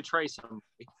betray somebody.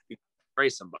 Betray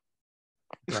somebody.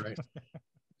 Right.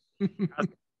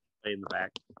 In the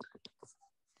back.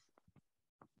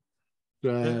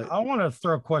 I want to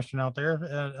throw a question out there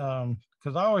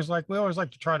because we always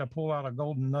like to try to pull out a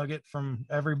golden nugget from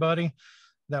everybody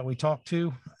that we talk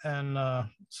to. And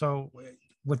so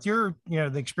with your,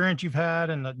 the experience you've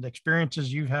had and the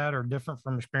experiences you've had are different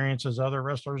from experiences other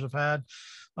wrestlers have had.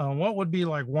 What would be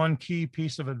like one key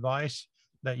piece of advice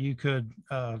that you could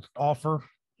offer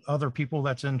other people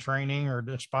that's in training or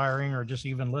aspiring or just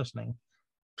even listening?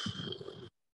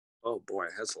 Oh boy,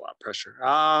 that's a lot of pressure.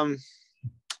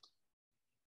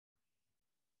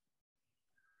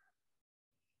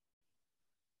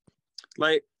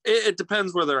 Like it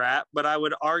depends where they're at, but I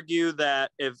would argue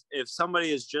that if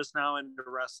somebody is just now into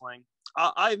wrestling,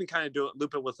 I even kind of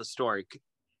loop it with a story.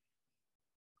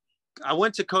 I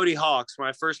went to Cody Hawk's when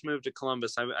I first moved to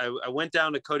Columbus. I went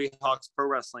down to Cody Hawk's Pro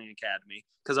Wrestling Academy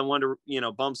because I wanted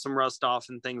to, bump some rust off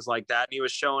and things like that. And he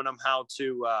was showing them how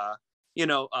to,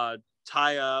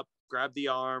 tie up, grab the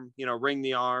arm, ring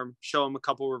the arm, show them a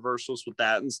couple reversals with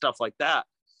that and stuff like that.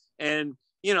 And,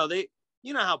 you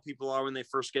know how people are when they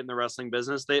first get in the wrestling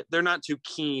business. They're not too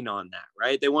keen on that,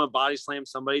 right? They want to body slam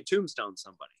somebody, tombstone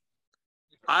somebody.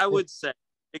 I would say the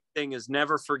big thing is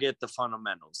never forget the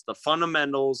fundamentals. The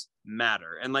fundamentals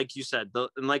matter. And like you said,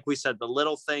 like we said, the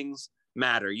little things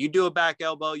matter. You do a back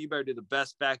elbow, you better do the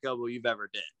best back elbow you've ever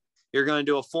did. You're going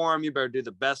to do a forearm, you better do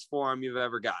the best forearm you've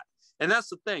ever got. And that's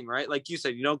the thing, right? Like you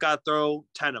said, you don't got to throw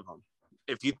 10 of them.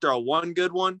 If you throw one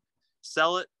good one,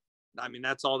 sell it. I mean,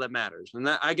 that's all that matters. And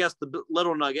that, I guess the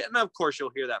little nugget, and of course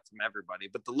you'll hear that from everybody,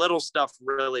 but the little stuff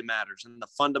really matters and the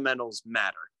fundamentals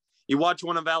matter. You watch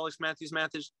one of Alex Matthews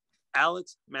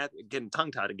getting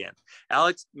tongue-tied again.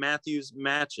 Alex Matthews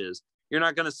matches, you're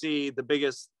not going to see the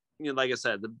biggest, like I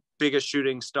said, the biggest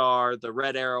shooting star, the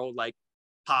red arrow, like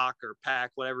Pac or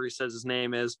Pac, whatever he says his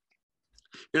name is.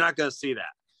 You're not going to see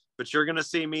that, but you're going to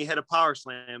see me hit a power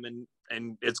slam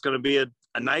and it's going to be a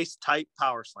nice tight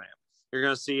power slam. You're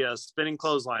going to see a spinning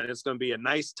clothesline. It's going to be a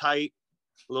nice, tight,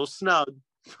 little snug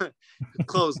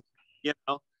close,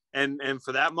 and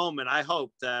for that moment, I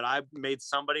hope that I made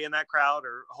somebody in that crowd,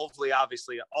 or hopefully,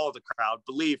 obviously, all the crowd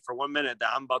believe for 1 minute that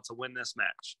I'm about to win this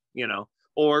match,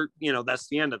 or, that's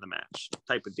the end of the match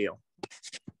type of deal.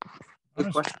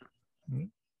 Good question.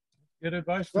 Good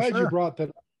advice. Glad you brought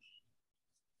that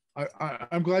up.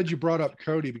 I'm glad you brought up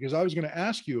Cody, because I was going to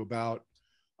ask you about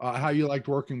how you liked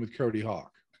working with Cody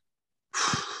Hawk.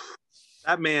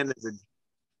 That man is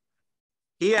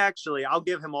I'll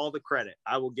give him all the credit.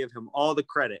 I will give him all the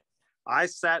credit. I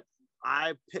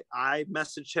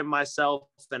messaged him myself,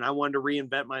 and I wanted to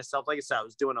reinvent myself. Like I said, I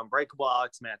was doing Unbreakable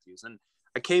Alex Matthews, and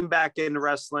I came back into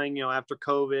wrestling, after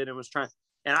COVID, and was trying,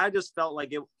 and I just felt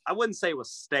like I wouldn't say it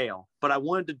was stale, but I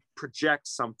wanted to project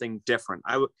something different.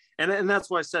 And that's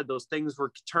why I said those things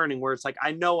were turning, where it's like,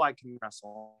 I know I can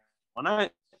wrestle, and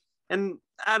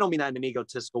I don't mean that in an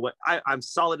egotistical way. I'm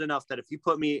solid enough that if you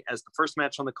put me as the first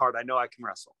match on the card, I know I can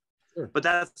wrestle. Sure. But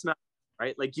that's not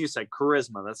right. Like you said,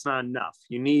 charisma, that's not enough.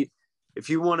 You need, if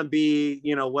you want to be,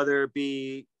 whether it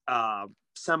be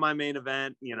semi-main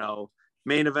event,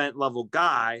 main event level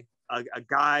guy, a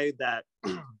guy that,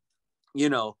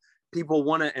 people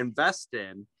want to invest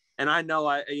in. And I know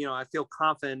I feel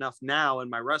confident enough now in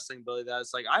my wrestling ability that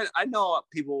it's like, I know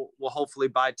people will hopefully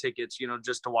buy tickets,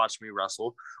 just to watch me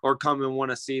wrestle or come and want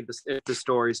to see if the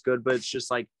story's good. But it's just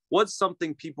like, what's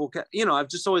something people can, I've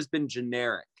just always been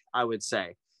generic, I would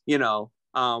say,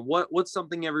 what's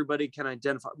something everybody can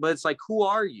identify. But it's like, who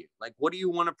are you? Like, what do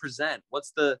you want to present?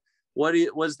 What's the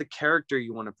What's the character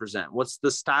you want to present? What's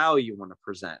the style you want to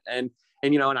present? And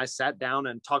and I sat down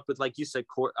and talked with, like you said,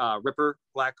 Ripper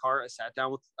Blackheart. I sat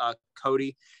down with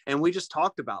Cody, and we just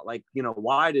talked about, like,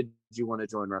 why did you want to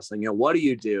join wrestling? What do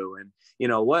you do? And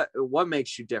what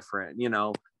makes you different?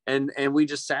 And we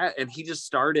just sat, and he just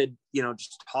started,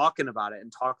 just talking about it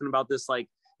and talking about this. Like,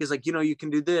 he's like, you can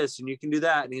do this and you can do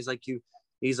that. And he's like, you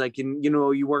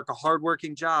work a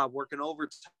hardworking job, working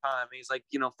overtime. And he's like,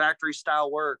 factory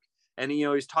style work. And,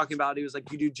 he's talking about, he was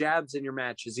like, you do jabs in your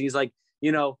matches. He's like,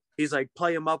 he's like,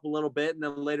 play them up a little bit. And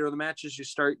then later in the matches, you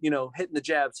start, hitting the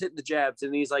jabs.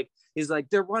 And he's like,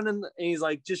 they're running. And he's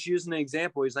like, just using an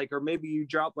example. He's like, or maybe you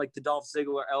drop like the Dolph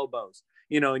Ziggler elbows,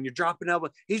 and you're dropping elbow.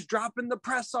 He's dropping the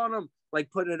press on him, like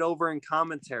putting it over in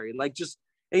commentary, like just,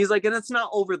 and he's like, and it's not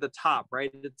over the top, right?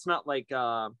 It's not like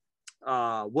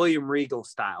William Regal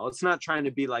style. It's not trying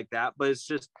to be like that, but it's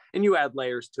just, and you add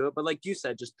layers to it. But like you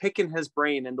said, just picking his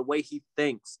brain and the way he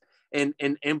thinks and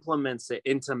implements it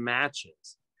into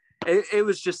matches. It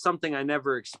was just something I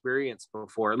never experienced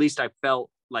before. At least I felt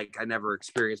like I never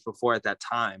experienced before at that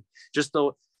time. Just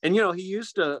though, and he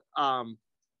used to own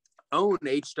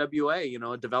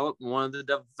HWA, develop one of the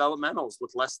developmentals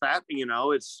with Les Thatcher.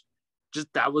 It's just,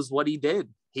 that was what he did.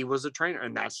 He was a trainer,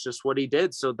 and that's just what he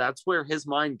did. So that's where his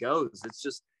mind goes.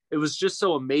 It was just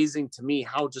so amazing to me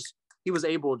how just he was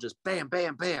able to just bam,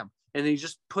 bam, bam, and he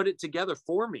just put it together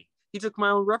for me. He took my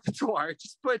own repertoire,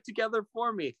 just put it together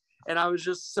for me. And I was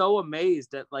just so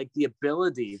amazed at like the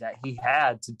ability that he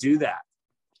had to do that,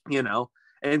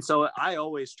 And so I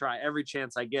always try every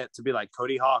chance I get to be like,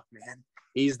 Cody Hawk, man,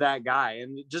 he's that guy.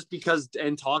 And just because,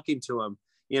 and talking to him,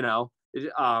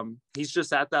 he's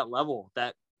just at that level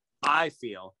that I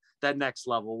feel, that next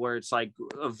level where it's like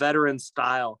a veteran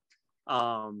style.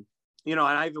 And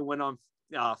I even went on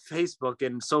Facebook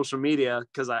and social media,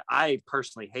 because I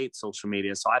personally hate social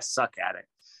media, so I suck at it.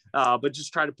 But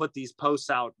just try to put these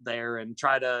posts out there and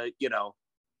try to,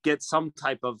 get some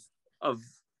type of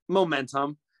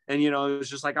momentum. And, it was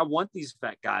just like, I want these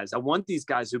vet guys. I want these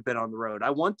guys who've been on the road. I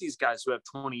want these guys who have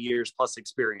 20 years plus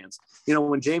experience.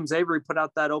 When James Avery put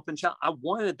out that open challenge, I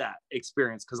wanted that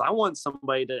experience because I want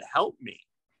somebody to help me.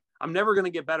 I'm never going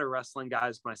to get better wrestling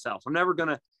guys myself. I'm never going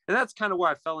to. And that's kind of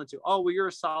where I fell into, oh, well, you're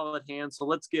a solid hand, so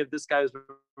let's give this guy who's been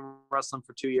wrestling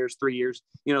for 2 years, 3 years,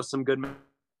 some good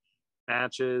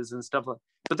matches and stuff.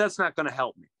 But that's not going to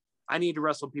help me. I need to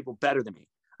wrestle people better than me.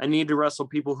 I need to wrestle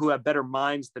people who have better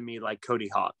minds than me, like Cody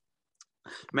Hawk,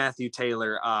 Matthew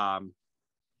Taylor,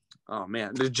 oh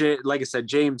man, like I said,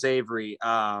 James Avery,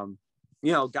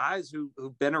 guys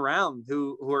who've been around,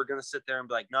 who are going to sit there and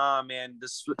be like, nah, man,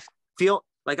 this feel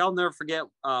like, I'll never forget,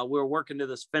 we were working to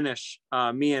this finish,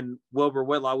 me and Wilbur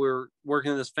Whitlaw, we were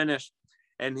working to this finish,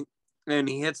 and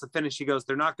he hits the finish. He goes,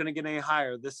 they're not going to get any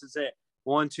higher. This is it.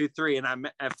 1, 2, 3. And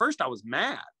at first I was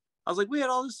mad. I was like, we had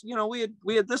all this,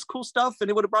 we had this cool stuff, and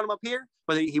it would have brought him up here.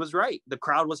 But he was right. The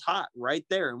crowd was hot right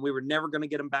there, and we were never going to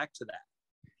get him back to that.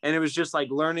 And it was just like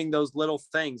learning those little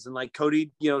things. And like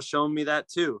Cody, showing me that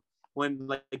too. When,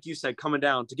 like you said, coming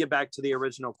down, to get back to the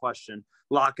original question,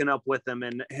 locking up with him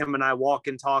and I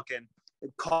walking, talking,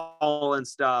 calling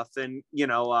stuff, and,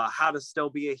 how to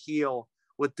still be a heel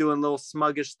with doing little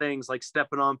smuggish things like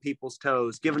stepping on people's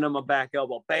toes, giving them a back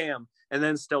elbow, bam, and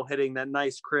then still hitting that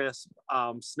nice crisp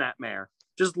snapmare.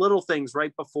 Just little things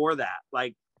right before that.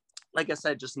 Like I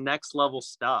said, just next level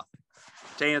stuff.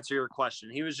 To answer your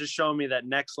question, he was just showing me that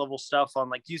next level stuff on,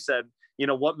 like you said,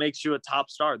 what makes you a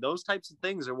top star. Those types of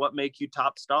things are what make you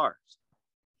top stars.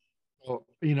 Well,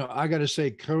 I got to say,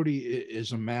 Cody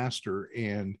is a master,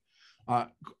 and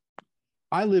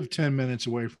I live 10 minutes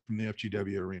away from the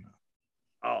FGW arena.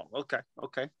 Oh, okay.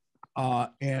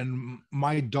 And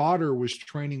my daughter was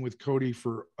training with Cody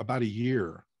for about a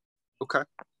year. Okay.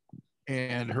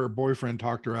 And her boyfriend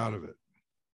talked her out of it.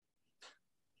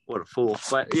 What a fool.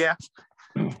 But yeah.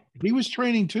 He was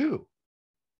training too.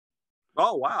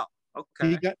 Oh, wow.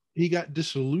 Okay. He got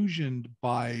disillusioned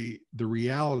by the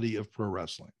reality of pro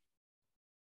wrestling.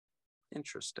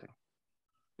 Interesting.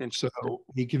 So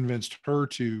he convinced her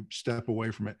to step away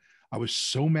from it. I was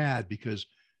so mad because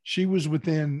she was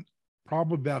within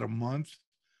probably about a month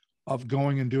of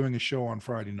going and doing a show on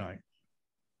Friday night.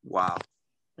 Wow.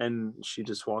 And she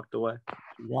just walked away.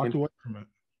 Walked away from it.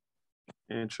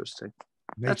 Interesting.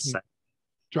 That's sad.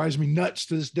 Drives me nuts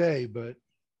to this day, but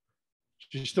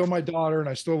she's still my daughter and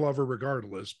I still love her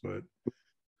regardless. But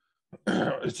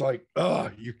it's like,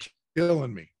 you're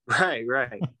killing me.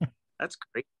 Right. That's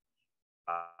great.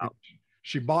 Wow.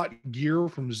 She bought gear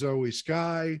from Zoe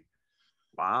Sky.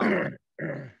 Wow.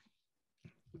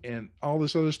 And all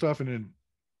this other stuff, and then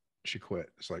she quit.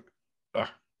 It's like,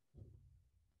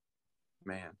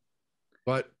 Man.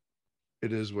 But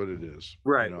it is what it is.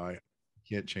 Right. You know, I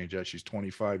can't change that. She's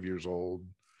 25 years old.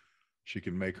 She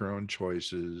can make her own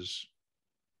choices.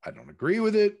 I don't agree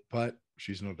with it, but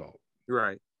she's an adult.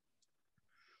 Right.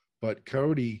 But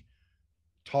Cody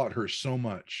taught her so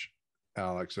much,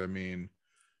 Alex. I mean,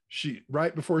 she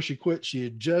right before she quit, she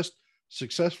had just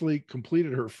successfully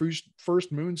completed her first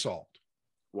moonsault.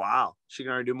 Wow. She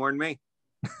can already do more than me.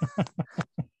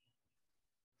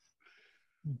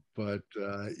 But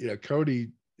yeah,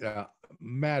 Cody,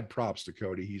 mad props to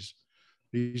Cody.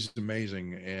 He's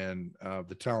amazing, and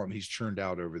the talent he's churned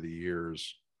out over the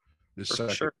years is For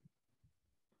second. sure.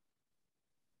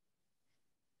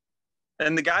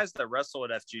 And the guys that wrestle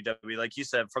at FGW, like you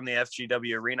said, from the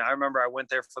FGW arena, I remember I went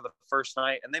there for the first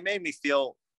night and they made me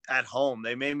feel at home.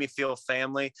 They made me feel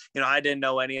family. You know, I didn't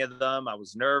know any of them. I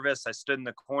was nervous. I stood in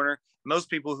the corner. Most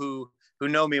people who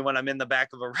know me when I'm in the back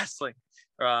of a wrestling,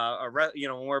 you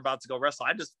know, when we're about to go wrestle,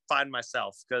 I just find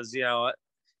myself because, you know,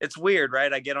 it's weird,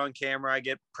 right? I get on camera, I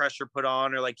get pressure put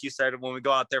on, or like you said, when we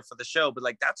go out there for the show, but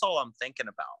like, that's all I'm thinking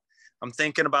about. I'm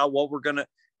thinking about what we're going to,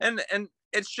 and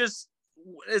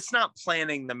it's not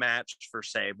planning the match per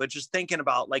se, but just thinking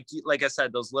about, like I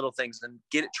said, those little things and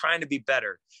trying to be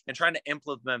better and trying to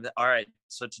implement it. All right,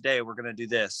 so today we're going to do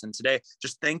this, and today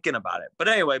just thinking about it. But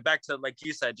anyway, back to, like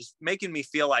you said, just making me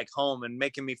feel like home and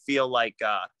making me feel like,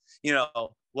 you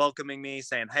know, welcoming me,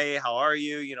 saying, hey, how are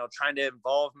you? You know, trying to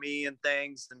involve me in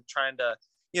things and trying to,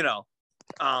 you know,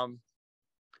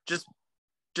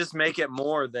 just make it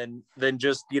more than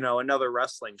just, you know, another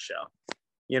wrestling show.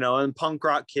 You know, and punk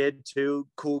rock kid too,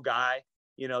 cool guy,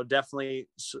 you know, definitely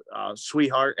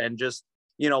sweetheart, and just,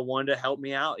 you know, wanted to help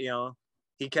me out. You know,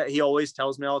 he always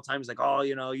tells me all the time, he's like, oh,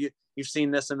 you know, you've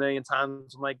seen this a million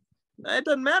times. I'm like, it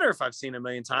doesn't matter if I've seen it a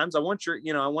million times. I want your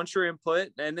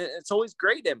input, and it's always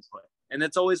great input. And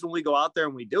it's always, when we go out there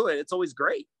and we do it, it's always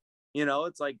great. You know,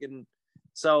 it's like, and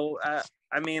so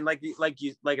I mean, like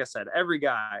I said, every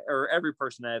guy or every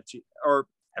person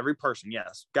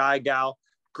yes, guy, gal,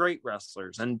 great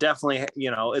wrestlers. And definitely, you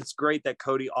know, it's great that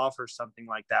Cody offers something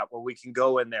like that where we can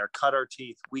go in there, cut our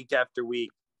teeth week after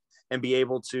week, and be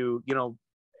able to, you know,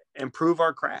 improve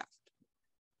our craft.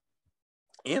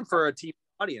 And for a TV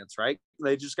audience, right?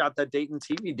 They just got that Dayton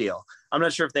TV deal. I'm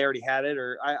not sure if they already had it,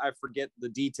 or I forget the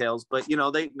details, but you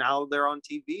know, they're on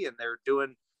TV and they're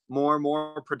doing more and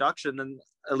more production than,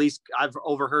 at least I've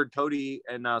overheard Cody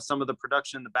and some of the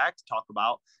production in the back to talk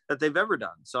about, that they've ever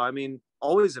done. So, I mean,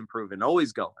 always improving,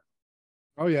 always going.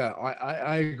 Oh yeah,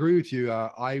 I agree with you.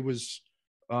 I was,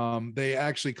 they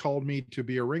actually called me to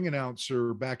be a ring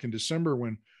announcer back in December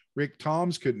when Rick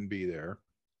Toms couldn't be there.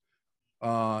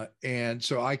 And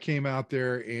so I came out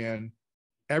there and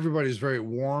everybody's very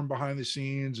warm behind the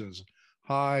scenes and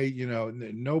hi, you know,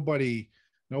 nobody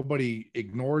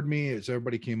ignored me as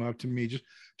everybody came up to me,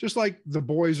 just like the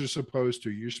boys are supposed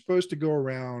to. You're supposed to go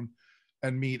around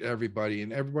and meet everybody,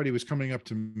 and everybody was coming up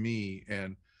to me,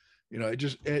 and you know,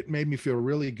 it made me feel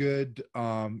really good,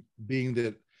 being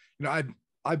that, you know,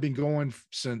 I've been going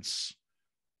since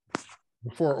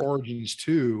before Origins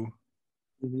 2.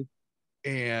 Mm-hmm.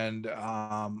 And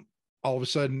all of a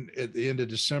sudden at the end of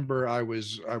December, I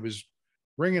was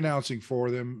ring announcing for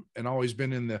them, and always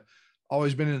been in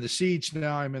the seats.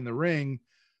 Now I'm in the ring.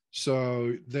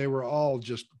 So they were all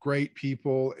just great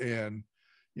people. And,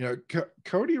 you know,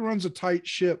 Cody runs a tight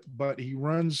ship, but he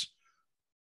runs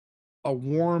a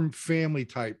warm family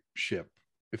type ship,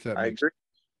 if that makes sense.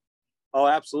 Oh,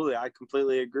 absolutely. I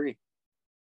completely agree.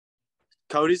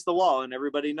 Cody's the law, and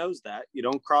everybody knows that. You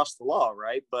don't cross the law,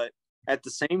 right? But at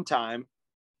the same time,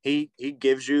 he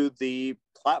gives you the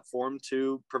platform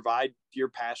to provide your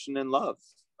passion and love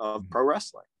of pro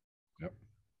wrestling. Yep,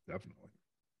 definitely.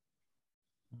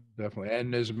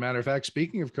 And as a matter of fact,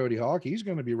 speaking of Cody Hawk, he's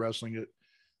going to be wrestling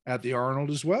at the Arnold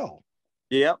as well.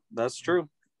 Yep, that's true.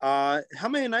 How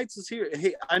many nights is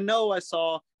he? I know I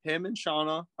saw him and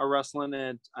Shauna are wrestling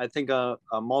at, I think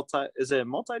is it a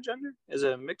multi-gender? Is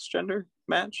it a mixed gender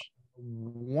match?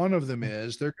 One of them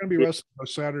is. They're going to be wrestling on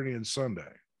Saturday and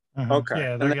Sunday. Uh-huh. Okay.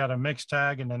 Yeah, they got a mixed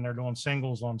tag, and then they're doing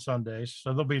singles on Sundays,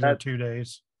 so they'll be there 2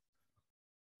 days.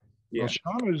 Yeah,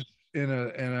 well, Shauna's in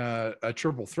a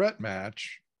triple threat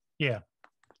match. Yeah.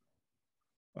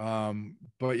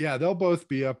 But yeah, they'll both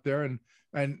be up there, and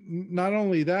not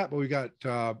only that, but we got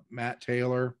Matt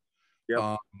Taylor.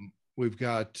 Yep. We've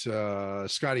got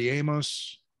Scotty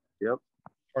Amos. Yep.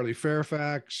 Harley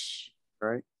Fairfax.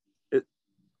 Right.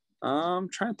 I'm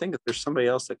trying to think if there's somebody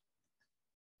else that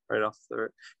right off the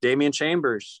Damian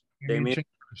Chambers. Damian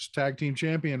Chambers, tag team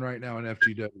champion right now in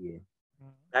FGW.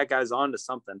 That guy's on to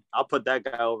something. I'll put that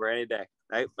guy over any day.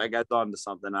 That guy's on to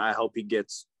something. I hope he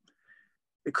gets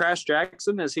Crash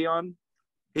Jackson, is he on?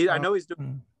 I know he's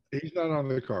doing. He's not on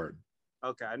the card.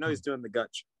 Okay, I know he's doing the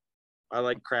gut check. I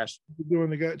like Crash. He's doing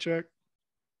the gut check.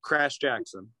 Crash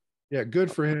Jackson. Yeah,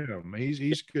 good for him.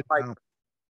 He's good.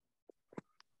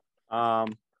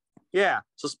 Yeah.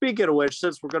 So speaking of which,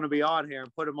 since we're going to be on here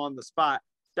and put him on the spot,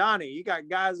 Donnie, you got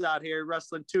guys out here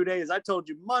wrestling 2 days. I told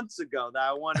you months ago that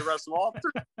I wanted to wrestle all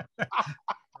 3.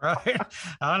 Right.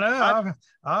 I know.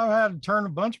 I've had to turn a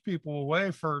bunch of people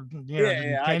away for, you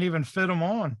can't even fit them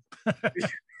on.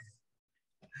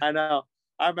 I know.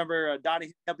 I remember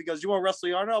Donnie, he goes, "You want to wrestle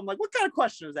Yarno?" I'm like, "What kind of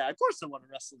question is that? Of course I want to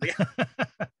wrestle the."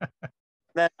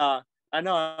 Then I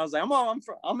know. I was like,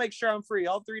 I'll make sure I'm free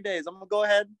all 3 days. I'm going to go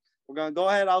ahead. We're going to go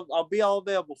ahead. I'll be all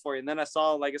available for you. And then I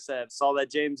saw, like I said,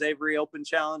 that James Avery Open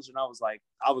Challenge, and I was like,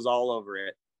 I was all over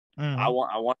it. I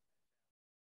want.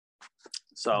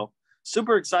 So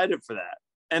super excited for that.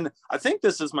 And I think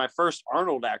this is my first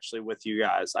Arnold actually with you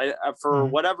guys. I for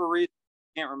whatever reason,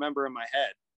 I can't remember in my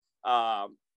head.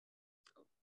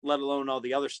 Let alone all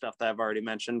the other stuff that I've already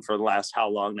mentioned for the last how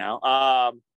long now.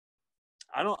 I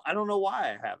don't know why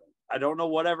I haven't. I don't know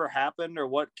whatever happened or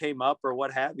what came up or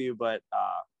what have you, but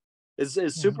it's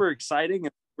super exciting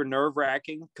and super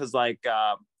nerve-wracking because, like,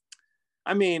 I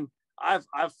mean, I've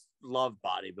loved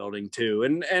bodybuilding too,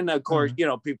 and of course,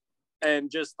 people, and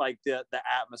just like the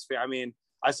atmosphere. I mean,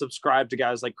 I subscribe to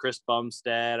guys like Chris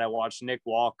Bumstead. I watched Nick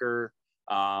Walker,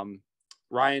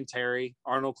 Ryan Terry,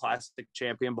 Arnold Classic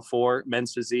champion before,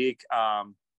 men's physique.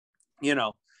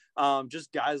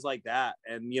 Just guys like that,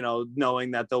 and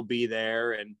knowing that they'll be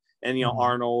there, and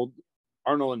Arnold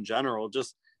in general,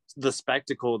 just the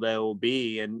spectacle that will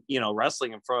be, and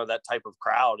wrestling in front of that type of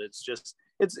crowd. It's just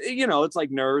it's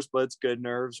like nerves, but it's good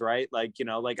nerves, right? Like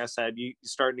like I said, you're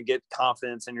starting to get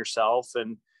confidence in yourself,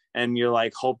 and you're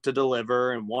like hope to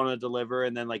deliver and want to deliver,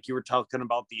 and then like you were talking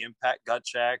about the impact gut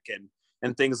check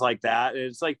and things like that. And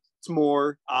it's like, it's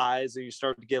more eyes and you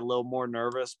start to get a little more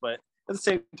nervous, but at the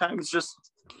same time, is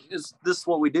this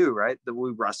what we do, right? That we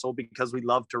wrestle because we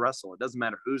love to wrestle. It doesn't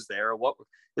matter who's there or what.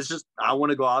 It's just, I want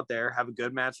to go out there, have a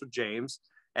good match with James,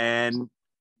 and,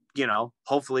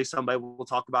 hopefully somebody will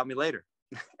talk about me later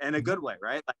in a good way,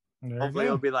 right? Like, hopefully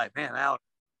it'll be like, man, Alex,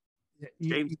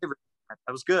 James,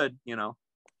 that was good,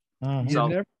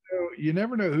 So, you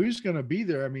never know who's going to be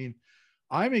there. I mean,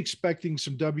 I'm expecting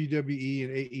some WWE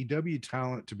and AEW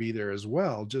talent to be there as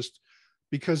well, just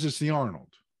because it's the Arnold.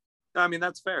 I mean,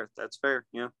 that's fair. That's fair.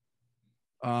 Yeah.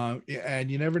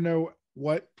 And you never know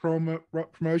what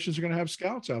promotions are going to have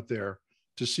scouts out there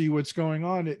to see what's going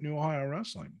on at New Ohio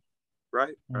Wrestling.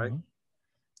 Right. Right.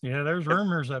 Yeah, there's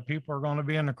rumors that people are going to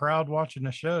be in the crowd watching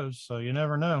the shows, so you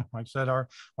never know. Like I said, our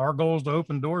goal is to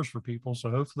open doors for people, so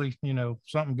hopefully,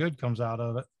 something good comes out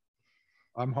of it.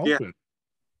 I'm hoping. Yeah.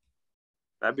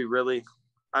 That'd be really,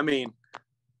 I mean,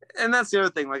 and that's the other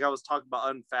thing. Like I was talking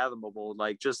about unfathomable,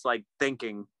 like just like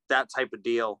thinking that type of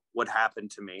deal would happen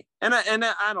to me. And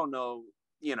I don't know,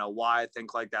 why I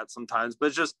think like that sometimes, but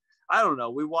it's just, I don't know.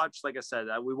 We watch, like I said,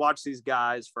 we watch these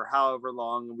guys for however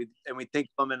long, and we think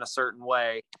of them in a certain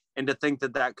way, and to think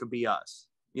that could be us,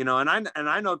 and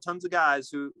I know tons of guys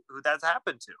who that's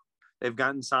happened to. They've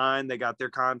gotten signed, they got their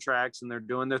contracts, and they're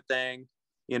doing their thing.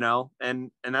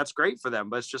 And that's great for them,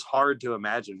 but it's just hard to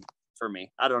imagine for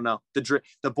me. I don't know.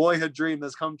 The boyhood dream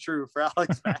has come true for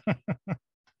Alex.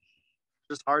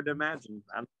 Just hard to imagine.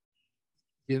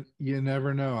 You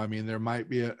never know. I mean, there might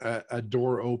be a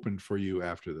door opened for you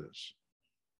after this.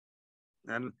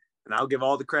 And I'll give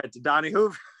all the credit to Donnie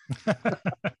Hoover.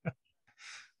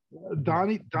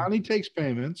 Donnie takes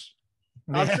payments.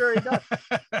 I'm sure he does.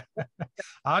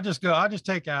 I'll just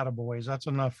take attaboys. That's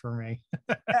enough for me.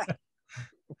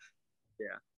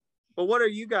 Yeah. But what are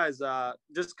you guys,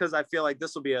 just because I feel like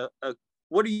this will be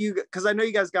what do you, because I know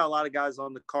you guys got a lot of guys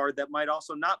on the card that might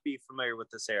also not be familiar with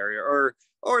this area, or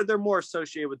they're more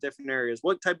associated with different areas.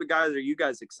 What type of guys are you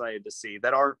guys excited to see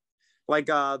that aren't like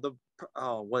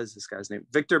what is this guy's name?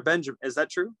 Victor Benjamin. Is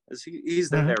that true? He's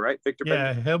there, right? Victor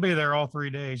Benjamin. Yeah, he'll be there all 3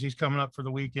 days. He's coming up for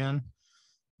the weekend.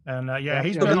 And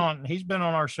he's been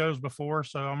on our shows before,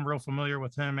 so I'm real familiar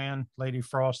with him and Lady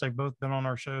Frost. They've both been on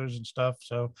our shows and stuff.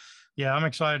 So yeah, I'm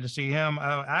excited to see him.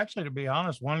 Actually, to be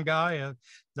honest, one guy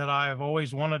that I've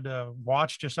always wanted to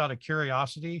watch just out of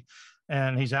curiosity,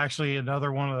 and he's actually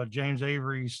another one of the James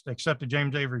accepted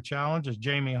James Avery challenge, is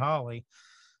Jamie Holly.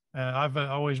 I've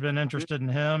always been interested in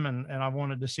him, and I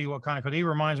wanted to see what kind of, because he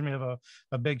reminds me of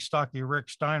a big stocky Rick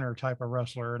Steiner type of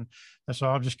wrestler, and so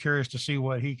I'm just curious to see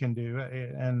what he can do.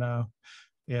 And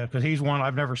because he's one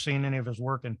I've never seen any of his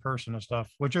work in person and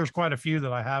stuff, which there's quite a few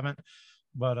that I haven't.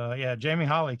 But Jamie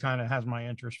Holly kind of has my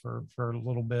interest for a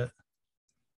little bit.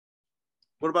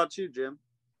 What about you, Jim?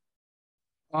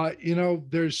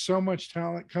 There's so much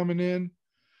talent coming in.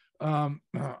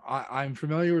 I'm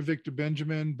familiar with Victor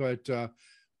Benjamin, but the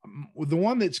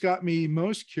one that's got me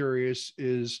most curious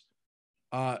is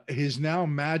his now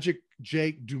Magic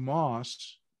Jake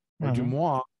Dumas or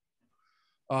Dumois.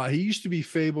 He used to be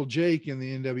Fable Jake in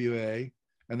the NWA,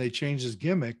 and they changed his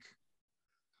gimmick.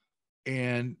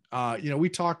 And we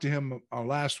talked to him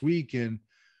last week, and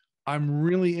I'm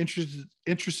really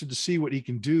interested to see what he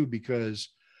can do, because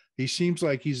he seems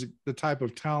like he's the type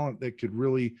of talent that could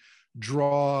really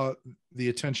draw the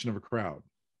attention of a crowd.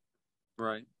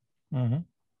 Right.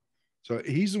 So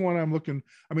he's the one I'm looking.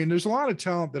 I mean, there's a lot of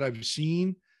talent that I've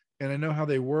seen, and I know how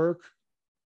they work.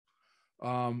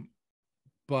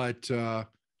 But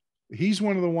he's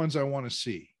one of the ones I want to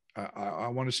see. I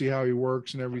want to see how he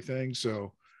works and everything.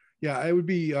 So, yeah, it would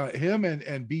be him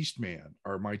and Beast Man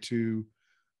are my two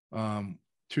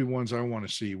ones I want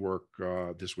to see work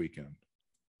this weekend.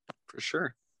 For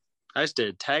sure. I just did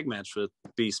a tag match with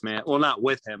Beast Man. Well, not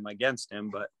with him, against him,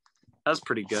 but that was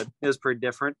pretty good. It was pretty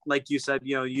different. Like you said,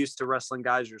 used to wrestling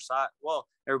guys your size. Well,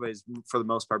 everybody's for the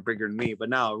most part bigger than me, but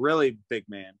now a really big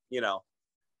man,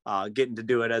 getting to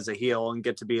do it as a heel and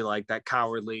get to be like that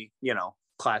cowardly,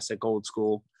 classic old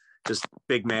school, just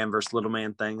big man versus little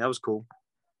man thing. That was cool.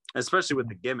 Especially with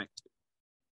the gimmick.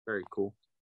 Very cool.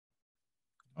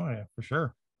 Oh yeah, for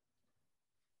sure.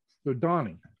 So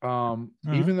Donnie,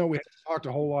 even though we haven't talked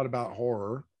a whole lot about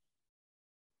horror,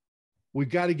 we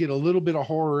got to get a little bit of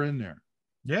horror in there.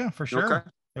 Yeah, for sure. Okay.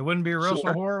 It wouldn't be a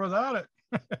WrestleHorror without it.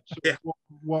 Yeah.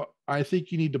 Well, I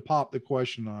think you need to pop the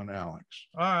question on Alex.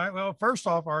 All right. Well, first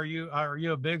off, are you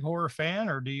a big horror fan,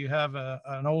 or do you have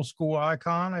an old school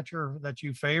icon that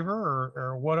you favor,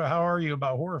 or what? How are you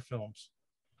about horror films?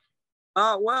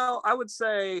 Well, I would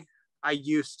say I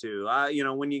used to.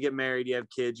 When you get married, you have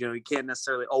kids. You can't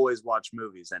necessarily always watch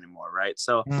movies anymore, right?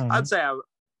 So I'd say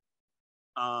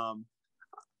I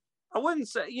wouldn't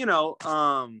say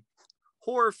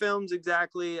horror films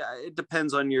exactly. It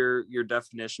depends on your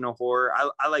definition of horror.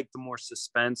 I like the more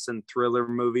suspense and thriller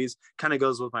movies. Kind of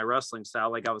goes with my wrestling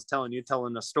style, like I was telling you,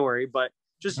 telling a story, but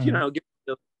just give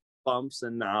the bumps.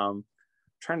 And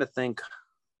trying to think,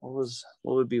 what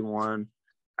would be one.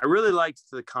 I really liked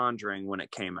The Conjuring when it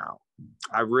came out.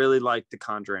 I really liked The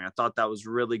Conjuring. I thought that was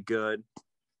really good.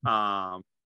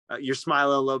 You're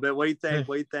smiling a little bit. What do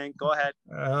you think? Go ahead.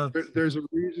 There's a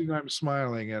reason I'm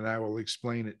smiling, and I will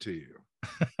explain it to you.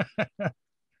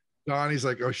 Donnie's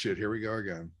like, oh shit, here we go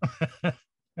again.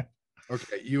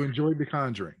 Okay, you enjoyed The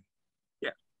Conjuring.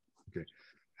 Yeah. Okay.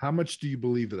 How much do you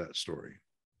believe of that story?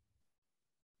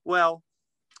 Well,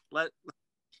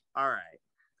 all right.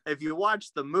 If you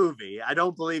watch the movie, I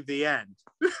don't believe the end.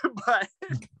 But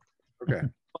okay.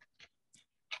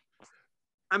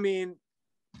 I mean,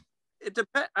 it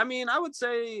depends. I mean, I would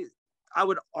say I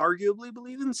would arguably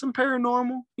believe in some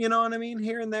paranormal, you know what I mean,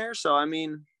 here and there. So I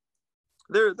mean,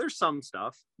 there's some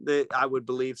stuff that I would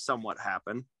believe somewhat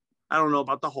happened. I don't know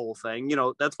about the whole thing.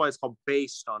 That's why it's called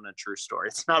based on a true story.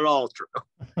 It's not all true.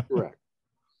 Correct.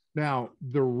 Now,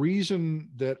 the reason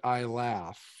that I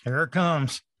laugh. Here it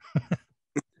comes.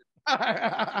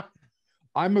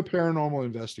 I'm a paranormal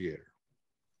investigator.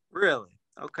 Really?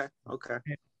 Okay.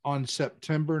 On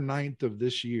September 9th of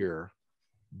this year,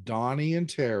 Donnie and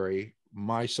Terry,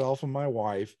 myself and my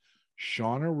wife,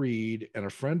 Shauna Reed, and a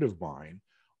friend of mine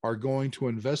are going to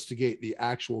investigate the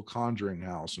actual Conjuring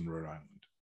house in Rhode Island.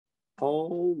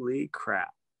 Holy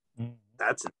crap.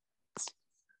 That's it. Yes.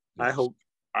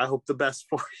 I hope the best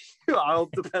for you. I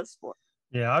hope the best for you.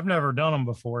 Yeah, I've never done them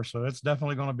before, so it's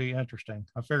definitely going to be interesting.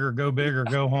 I figure go big or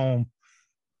go home.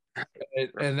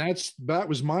 And that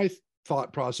was my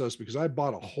thought process, because I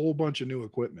bought a whole bunch of new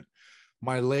equipment.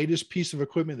 My latest piece of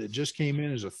equipment that just came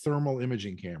in is a thermal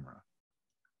imaging camera.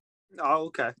 Oh,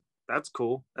 okay. That's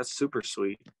cool. That's super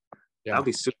sweet. Yeah. That'll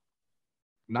be super.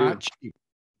 Not cheap.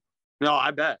 No,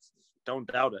 I bet. Don't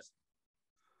doubt it.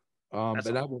 But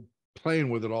I've been playing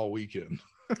with it all weekend.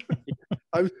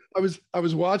 I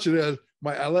was watching it.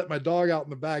 I let my dog out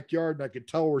in the backyard, and I could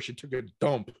tell where she took a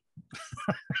dump.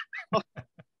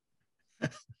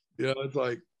 It's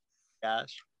like,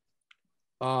 gosh.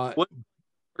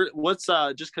 What's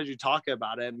just because you talk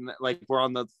about it, and like we're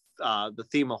on the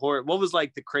theme of horror, what was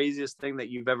like the craziest thing that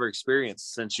you've ever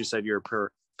experienced, since you said you're a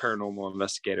paranormal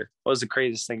investigator? What was the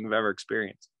craziest thing you've ever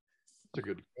experienced? That's a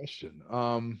good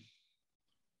question.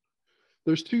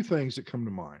 There's two things that come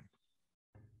to mind.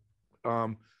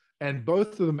 And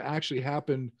both of them actually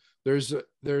happened. There's a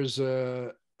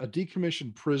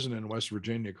decommissioned prison in West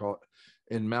Virginia called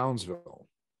in Moundsville.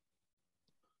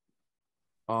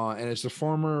 And it's the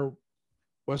former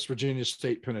West Virginia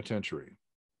State Penitentiary.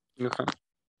 Okay.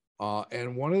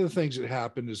 And one of the things that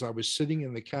happened is I was sitting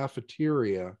in the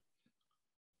cafeteria,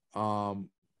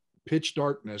 pitch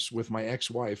darkness, with my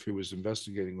ex-wife who was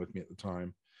investigating with me at the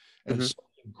time, and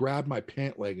someone grabbed my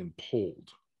pant leg and pulled.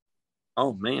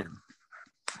 Oh man.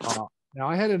 Now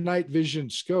I had a night vision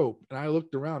scope and I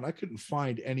looked around. I couldn't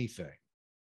find anything.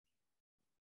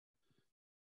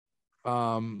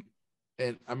 And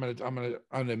I'm gonna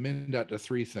amend that to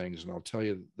three things, and I'll tell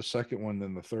you the second one,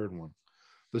 then the third one.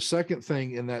 The second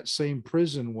thing in that same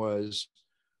prison was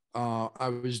I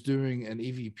was doing an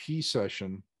EVP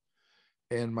session,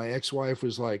 and my ex-wife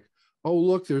was like, "Oh,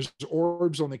 look, there's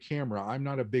orbs on the camera." I'm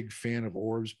not a big fan of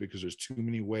orbs because there's too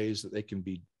many ways that they can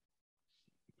be,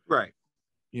 right,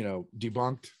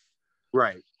 debunked.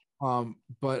 Right.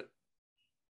 But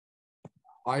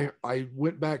I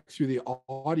went back through the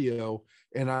audio,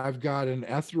 and I've got an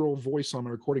ethereal voice on my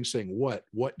recording saying,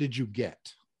 "What did you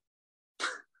get?"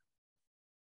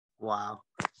 Wow.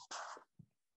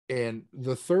 And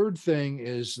the third thing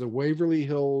is the Waverly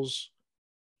Hills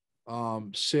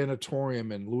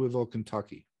Sanatorium in Louisville,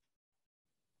 Kentucky.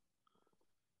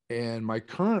 And my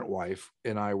current wife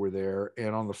and I were there,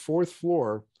 and on the fourth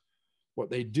floor,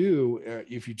 what they do,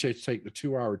 if you take the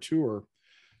 2-hour tour,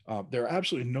 there are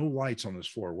absolutely no lights on this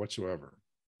floor whatsoever.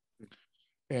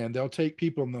 And they'll take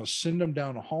people and they'll send them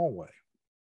down a hallway.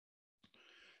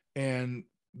 And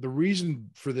the reason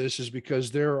for this is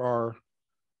because there are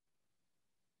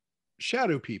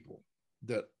shadow people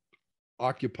that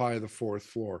occupy the fourth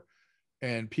floor.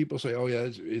 And people say, "Oh yeah,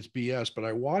 it's BS." But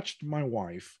I watched my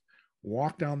wife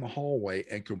walk down the hallway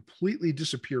and completely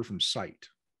disappear from sight.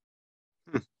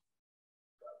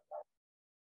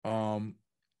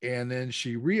 And then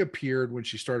she reappeared when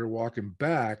she started walking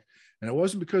back. And it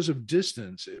wasn't because of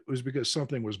distance. It was because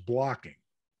something was blocking.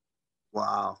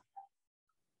 Wow.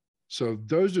 So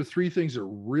those are three things that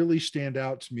really stand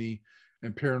out to me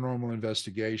in paranormal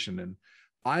investigation. And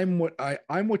I'm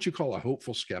what you call a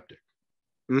hopeful skeptic.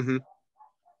 Mm-hmm.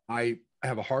 I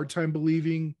have a hard time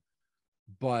believing,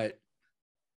 but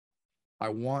I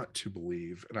want to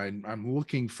believe, and I'm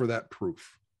looking for that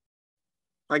proof.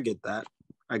 I get that.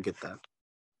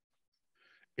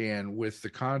 And with the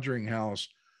Conjuring House,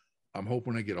 I'm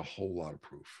hoping to get a whole lot of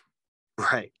proof.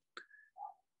 Right.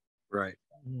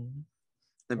 Mm-hmm.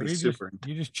 That'd be super.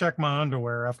 You just check my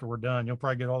underwear after we're done. You'll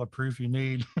probably get all the proof you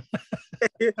need.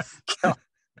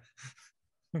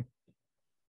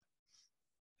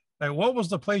 Hey, what was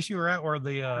the place you were at where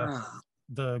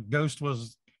the ghost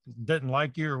didn't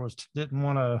like you, or didn't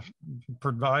want to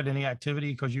provide any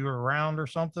activity because you were around or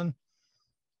something?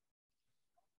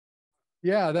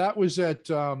 Yeah, that was at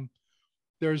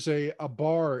there's a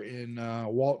bar in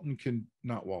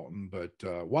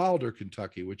Wilder,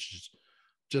 Kentucky, which is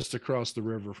just across the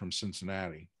river from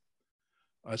Cincinnati.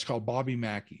 It's called Bobby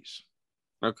Mackey's.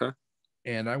 Okay.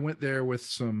 And I went there with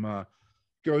some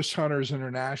Ghost Hunters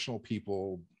International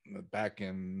people back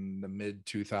in the mid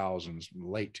 2000s,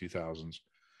 late 2000s.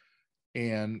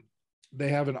 And they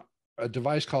have a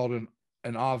device called an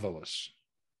Ovilus.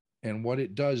 And what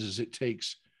it does is it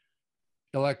takes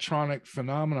electronic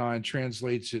phenomena and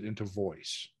translates it into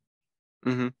voice.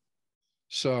 Mm-hmm.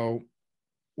 So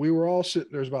we were all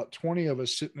sitting, there's about 20 of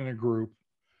us sitting in a group,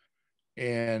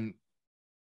 and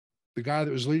the guy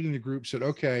that was leading the group said,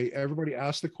 "Okay, everybody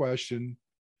ask the question,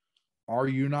 are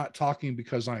you not talking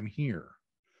because I'm here?"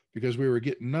 Because we were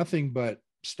getting nothing but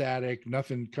static,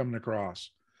 nothing coming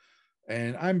across.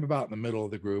 And I'm about in the middle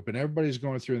of the group, and everybody's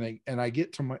going through, and they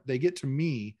get to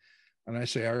me, and I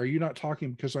say, "Are you not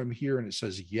talking because I'm here?" And it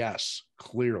says, "Yes,"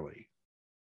 clearly.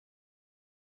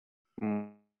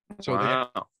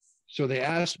 So they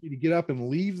asked me to get up and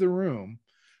leave the room.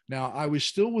 Now, I was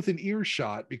still within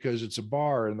earshot because it's a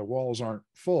bar and the walls aren't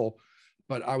full,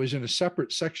 but I was in a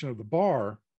separate section of the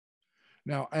bar.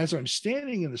 Now, as I'm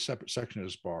standing in the separate section of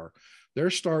this bar, they're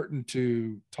starting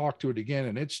to talk to it again,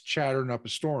 and it's chattering up a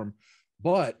storm.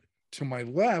 But to my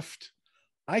left,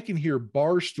 I can hear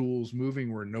bar stools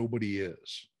moving where nobody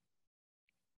is.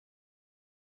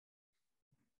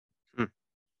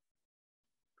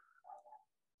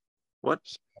 What?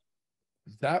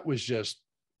 That was just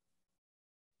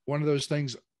one of those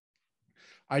things.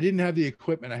 I didn't have the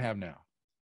equipment I have now.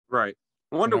 Right.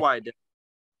 I wonder why it didn't,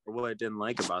 or what I didn't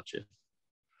like about you.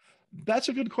 That's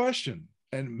a good question.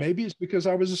 And maybe it's because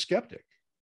I was a skeptic.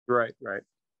 Right.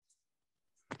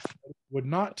 Would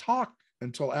not talk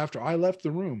until after I left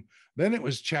the room. Then it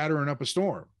was chattering up a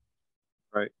storm.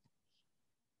 Right.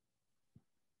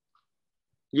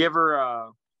 You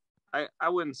ever, I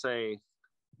wouldn't say,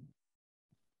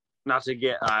 not to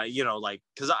get,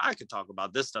 because I could talk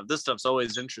about this stuff. This stuff's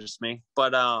always interests me.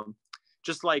 But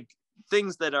just like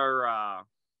things that are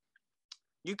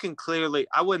you can clearly,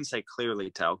 I wouldn't say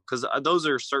clearly tell, because those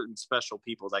are certain special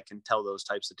people that can tell those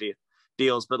types of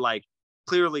deals, but like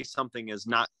clearly something is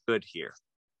not good here.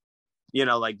 You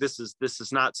know, like this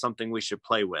is not something we should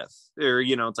play with, or,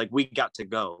 you know, it's like, we got to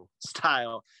go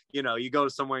style. You know, you go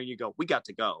somewhere and you go, we got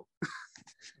to go.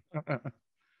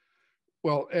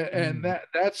 Well, and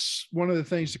that's one of the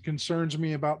things that concerns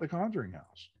me about the Conjuring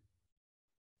House.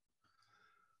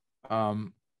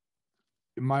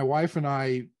 My wife and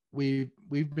I, we've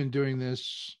been doing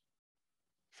this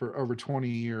for over 20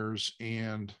 years,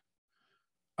 and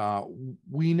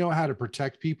we know how to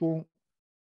protect people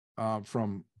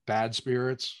from bad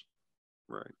spirits.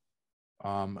 Right.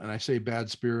 And I say bad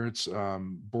spirits,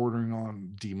 bordering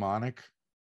on demonic.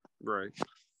 Right.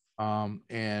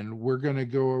 And we're going to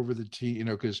go over you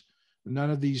know, because none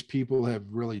of these people have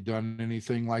really done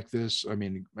anything like this. I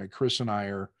mean, Chris and I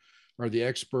are the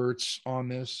experts on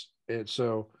this. And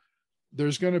so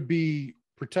there's going to be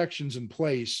protections in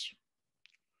place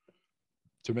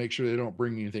to make sure they don't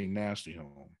bring anything nasty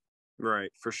home.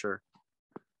 Right. For sure.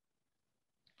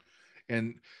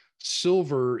 And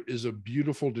silver is a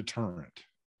beautiful deterrent,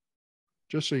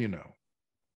 just so you know.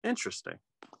 Interesting.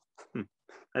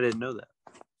 I didn't know that.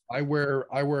 I wear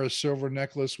a silver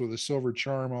necklace with a silver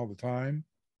charm all the time.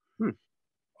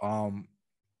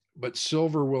 But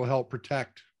silver will help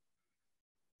protect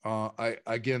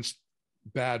against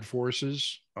bad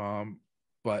forces.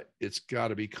 But it's got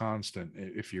to be constant.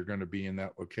 If you're going to be in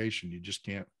that location, you just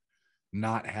can't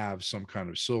not have some kind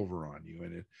of silver on you.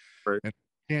 And it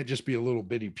can't just be a little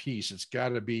bitty piece. It's got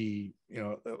to be, you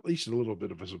know, at least a little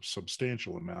bit of a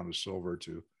substantial amount of silver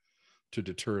to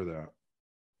deter that.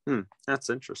 That's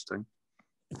interesting.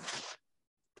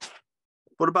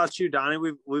 What about you,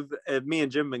 Donnie? We've me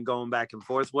and Jim been going back and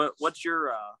forth. What's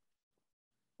your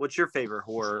favorite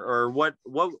horror, or what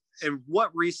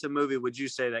recent movie would you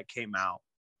say that came out?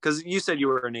 Because you said you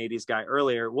were an 80s guy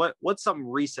earlier. What's something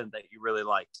recent that you really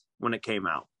liked when it came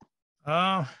out?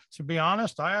 To be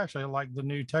honest, I actually like the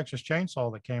new Texas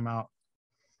Chainsaw that came out,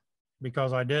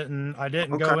 because I didn't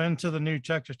go into the new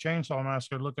Texas Chainsaw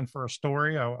Massacre looking for a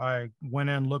story. I went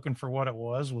in looking for what it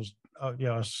was you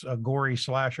know, a gory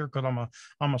slasher, because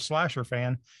I'm a slasher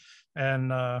fan.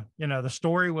 And you know, the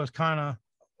story was kind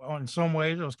of, in some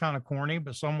ways it was kind of corny,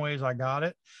 but some ways I got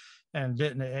it, and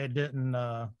it didn't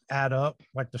add up.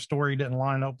 Like the story didn't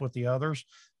line up with the others,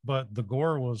 but the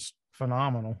gore was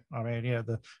phenomenal. I mean,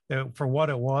 yeah, for what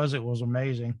it was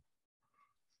amazing.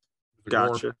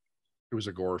 Gotcha. It was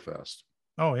a gore fest.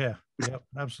 Oh yeah. Yep,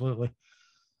 absolutely.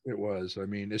 It was. I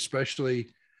mean, especially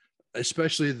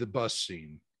the bus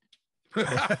scene.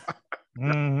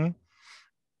 Mm-hmm.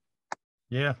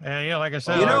 Yeah. And yeah, like I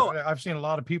said, I've seen a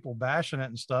lot of people bashing it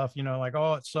and stuff, you know, like,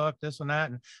 oh, it sucked, this and that.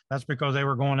 And that's because they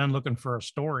were going in looking for a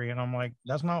story. And I'm like,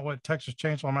 that's not what Texas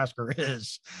Chainsaw Massacre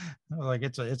is. Like,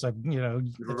 it's a, you know,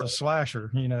 it's a slasher,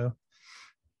 you know.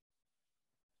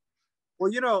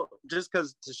 Well, you know, just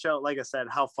because to show, like I said,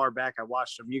 how far back I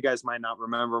watched them, you guys might not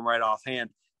remember them right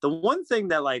offhand. The one thing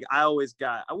that, like, I always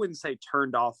got, I wouldn't say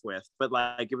turned off with, but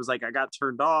like, it was like I got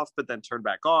turned off, but then turned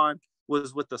back on,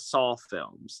 was with the Saw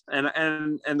films.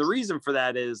 And the reason for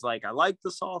that is, like, I liked the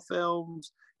Saw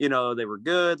films, you know, they were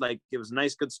good. Like, it was a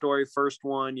nice, good story. First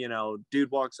one, you know,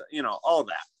 dude walks, you know, all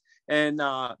that. And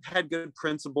had good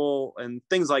principle and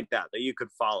things like that you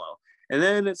could follow. And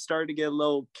then it started to get a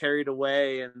little carried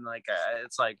away, and like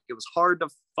it's like it was hard to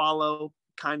follow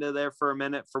kind of there for a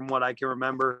minute, from what I can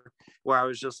remember, where I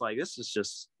was just like, this is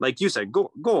just, like you said,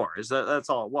 gore is that's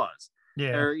all it was.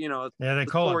 Yeah. Or, you know, yeah, they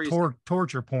call it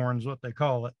torture porn is what they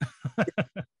call it.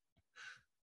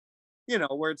 You know,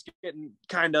 where it's getting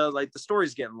kind of like the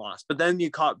story's getting lost, but then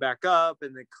you caught back up,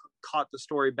 and they caught the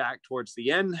story back towards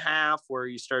the end half, where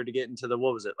you started to get into the,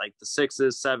 what was it, like the 6,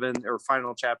 7, or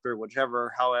final chapter,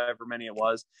 whichever, however many it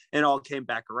was, and all came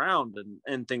back around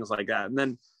and things like that. And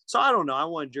then, so I don't know, I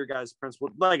wanted your guys' principle,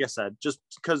 like I said, just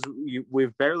because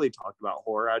we've barely talked about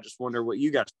horror, I just wonder what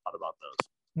you guys thought about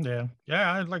those.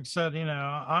 Yeah, like I said, you know,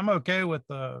 I'm okay with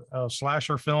a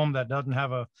slasher film that doesn't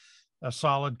have a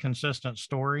solid, consistent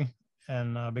story.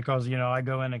 And because, you know, I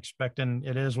go in expecting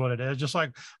it is what it is. Just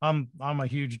like I'm a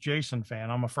huge Jason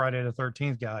fan. I'm a Friday the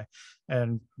 13th guy,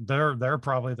 and they're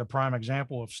probably the prime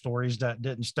example of stories that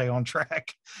didn't stay on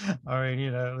track. I mean,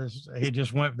 you know, they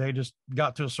just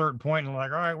got to a certain point and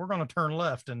like, all right, we're going to turn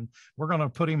left, and we're going to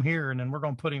put him here, and then we're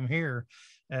going to put him here.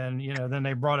 And, you know, then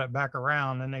they brought it back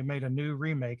around, and they made a new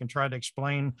remake and tried to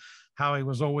explain how he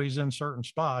was always in certain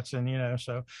spots. And, you know,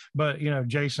 so, but, you know,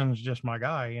 Jason's just my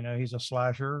guy, you know, he's a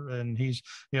slasher, and he's,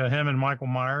 you know, him and Michael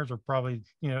Myers are probably,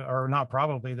 you know, or not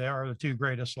probably, they are the two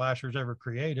greatest slashers ever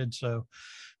created. So,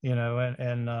 you know,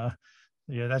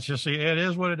 Yeah, that's just it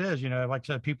is what it is. Like I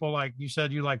said, people like you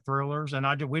said you like thrillers, and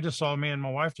we just saw me and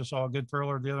my wife just saw a good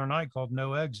thriller the other night called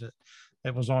No Exit.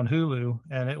 It was on Hulu,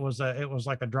 and it was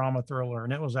like a drama thriller,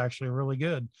 and it was actually really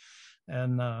good.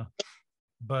 And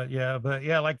but yeah,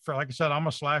 like I said, I'm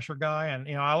a slasher guy, and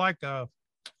I like the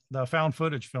found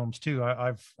footage films too.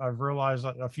 I've realized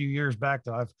a few years back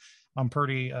that I'm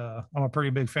a pretty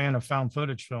big fan of found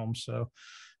footage films. So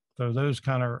those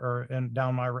kind of are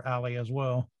down my alley as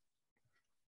well.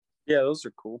 Yeah, those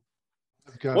are cool.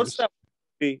 What's that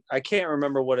movie? I can't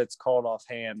remember what it's called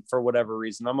offhand for whatever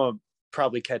reason. I'm gonna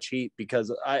probably catch heat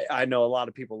because I know a lot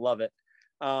of people love it.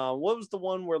 What was the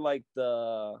one where like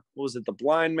what was it, the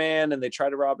blind man, and they try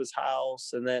to rob his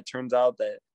house, and then it turns out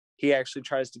that he actually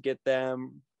tries to get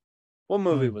them. What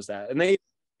movie was that? And they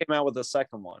came out with a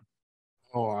second one.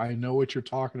 Oh, I know what you're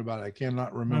talking about. I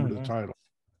cannot remember the title.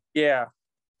 Yeah,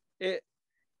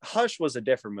 Hush was a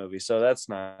different movie, so that's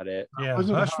not it. Yeah,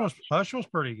 Hush was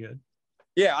pretty good.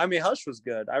 Yeah, I mean Hush was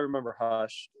good. I remember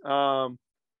Hush. I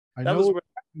know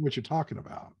what you're talking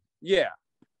about. Yeah,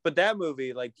 but that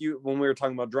movie, like when we were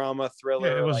talking about drama,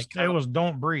 thriller, it was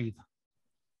Don't Breathe.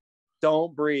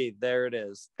 Don't Breathe. There it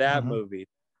is. That movie.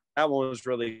 That one was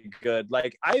really good.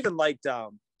 Like I even liked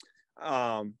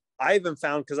I even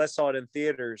found, because I saw it in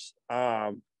theaters,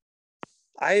 I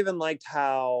even liked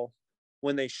how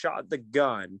when they shot the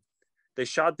gun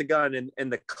in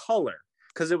the color,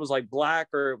 because it was like black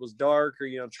or it was dark, or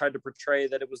tried to portray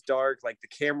that it was dark, like the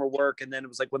camera work. And then it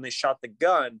was like when they shot the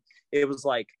gun, it was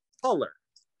like color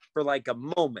for like a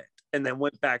moment and then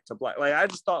went back to black. Like I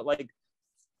just thought like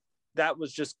that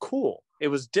was just cool. It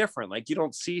was different. Like you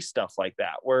don't see stuff like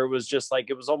that where it was just like,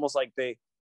 it was almost like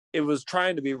it was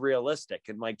trying to be realistic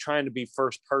and like trying to be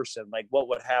first person. Like what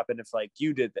would happen if like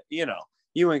you did that,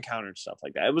 you encountered stuff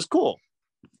like that. It was cool.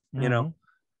 Oh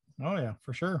yeah,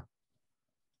 for sure.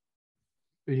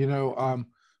 Going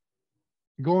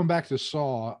back to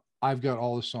Saw, I've got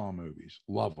all the Saw movies.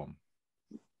 Love them.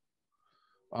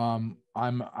 I'm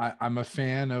a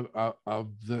fan of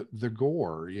the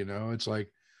gore. It's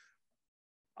like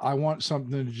I want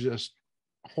something to just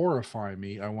horrify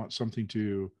me. I want something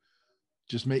to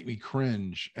just make me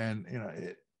cringe. And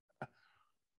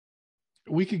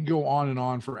we could go on and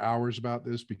on for hours about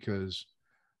this because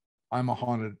I'm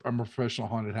a professional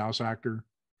haunted house actor.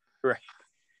 Right.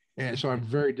 And so it's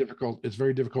very difficult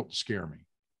to scare me.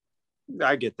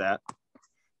 I get that.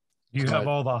 You have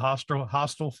all the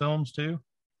hostile films too?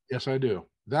 Yes, I do.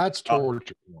 That's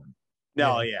torture porn.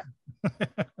 No, yeah.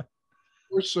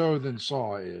 More so than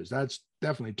Saw is. That's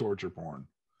definitely torture porn.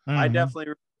 I definitely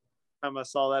remember the time I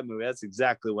saw that movie. That's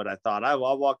exactly what I thought. I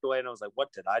walked away and I was like,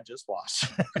 what did I just watch?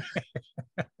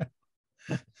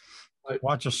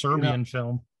 Watch a Serbian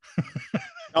film.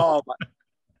 Oh,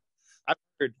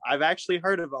 I've actually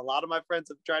heard of a lot of my friends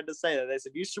have tried to say that. They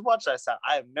said, you should watch that.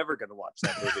 I am never going to watch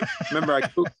that movie. Remember,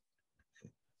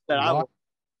 I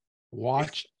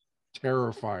watch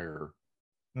Terrifier.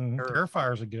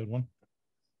 Terrifier is a good one.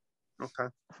 Okay.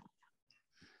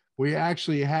 We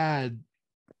actually had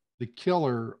the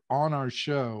killer on our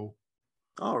show.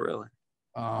 Oh, really?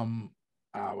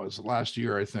 It was last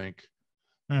year, I think.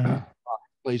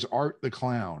 Plays Art the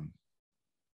Clown.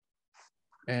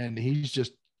 And he's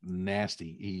just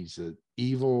nasty. He's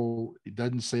evil. He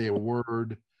doesn't say a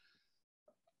word.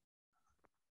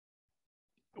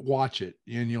 Watch it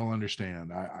and you'll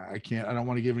understand. I don't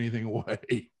want to give anything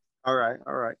away. All right.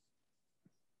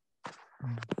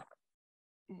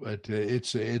 But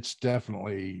it's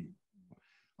definitely,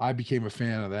 I became a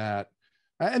fan of that.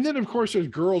 And then of course there's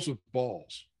Girls with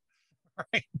Balls,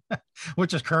 right?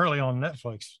 Which is currently on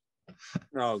Netflix.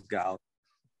 Oh God.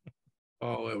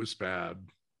 Oh, it was bad.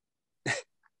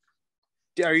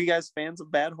 Are you guys fans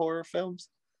of bad horror films?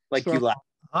 Like you laugh?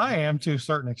 I am to a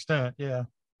certain extent. Yeah.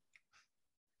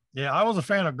 I was a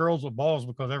fan of Girls with Balls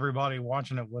because everybody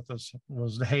watching it with us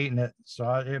was hating it. So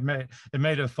it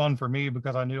made it fun for me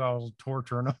because I knew I was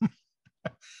torturing them.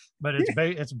 But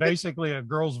it's basically a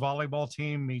girls volleyball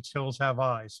team meets Hills Have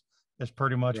Eyes. That's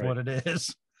pretty much what it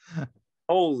is.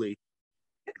 Holy.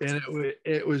 And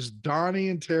it was Donnie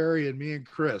and Terry and me and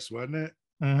Chris, wasn't it?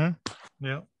 Mm-hmm.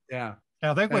 Yeah. Yeah.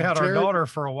 I think we had our daughter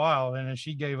for a while, and then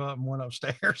she gave up and went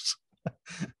upstairs.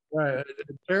 Right.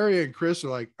 Terry and Chris are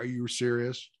like, "Are you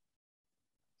serious?"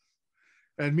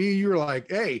 And me, you were like,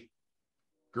 "Hey,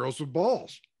 Girls with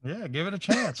Balls." Yeah, give it a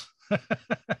chance.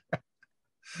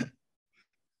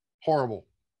 Horrible.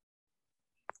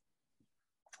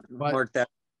 Mark that.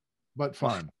 But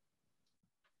fun.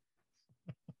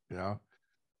 Yeah.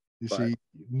 You see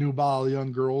nubile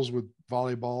young girls with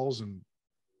volleyballs and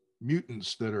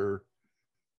mutants that are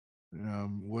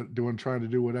trying to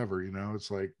do whatever,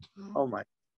 it's like, Oh my.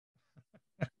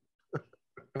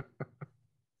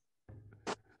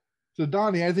 So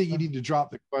Donnie, I think you need to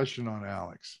drop the question on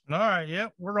Alex. All right.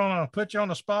 Yep. We're going to put you on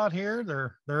the spot here.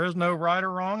 There is no right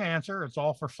or wrong answer. It's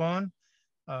all for fun.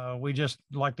 We just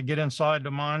like to get inside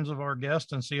the minds of our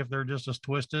guests and see if they're just as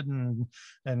twisted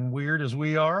and weird as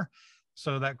we are.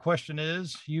 So that question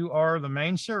is, you are the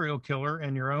main serial killer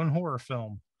in your own horror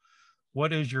film.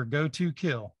 What is your go-to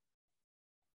kill?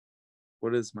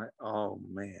 What is my, oh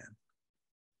man.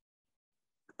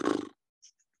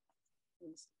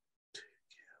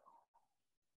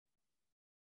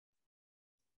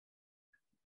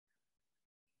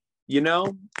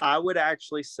 I would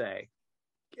actually say,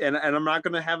 and I'm not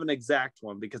going to have an exact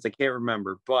one because I can't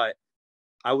remember, but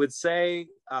I would say,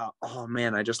 oh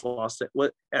man, I just lost it.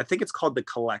 What, I think it's called The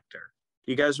Collector.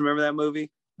 You guys remember that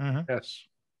movie? Mm-hmm. Yes.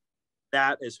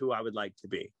 That is who I would like to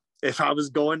be. If I was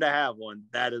going to have one,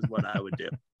 that is what I would do.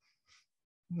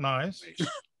 Nice.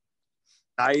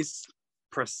 Nice,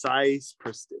 precise,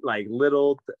 like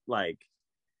little, like.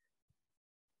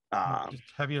 Just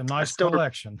have you a nice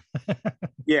collection.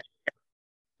 Yeah.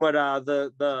 But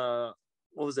the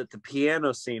what was it? The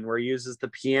piano scene where he uses the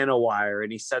piano wire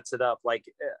and he sets it up like,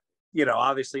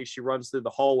 obviously she runs through the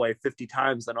hallway 50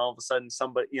 times, then all of a sudden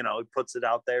somebody, he puts it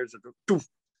out there,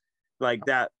 like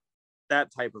that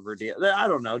type of ordeal. I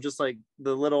don't know, just like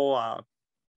the little,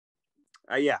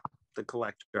 The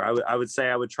Collector. I would say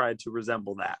I would try to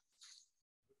resemble that.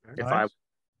 Nice. If I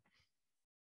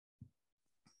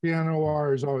piano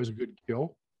wire is always a good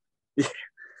kill.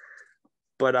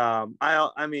 But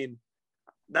I mean,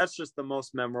 that's just the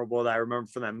most memorable that I remember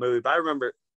from that movie. But I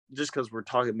remember, just because we're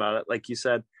talking about it, like you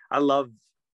said, I love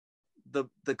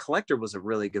the Collector was a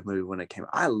really good movie when it came out.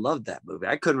 I loved that movie.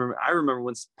 I remember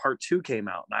when part 2 came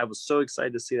out, and I was so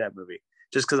excited to see that movie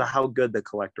just because of how good the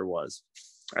Collector was.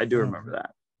 I do remember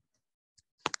that.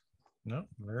 No,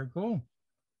 very cool.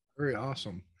 Very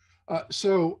awesome.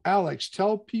 So Alex,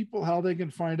 tell people how they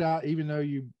can find out, even though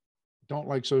you don't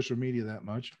like social media that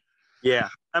much. Yeah,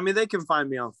 I mean, they can find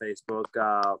me on Facebook.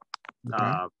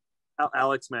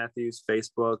 Alex Matthews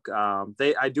Facebook.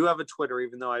 I do have a Twitter,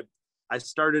 even though I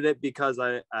started it because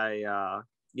I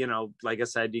like I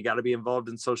said, you got to be involved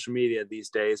in social media these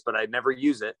days, but I never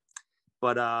use it.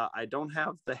 But I don't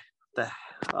have the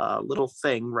little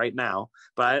thing right now,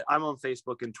 but I'm on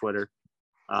Facebook and Twitter.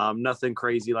 Nothing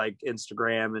crazy like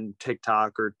Instagram and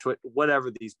TikTok or whatever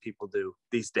these people do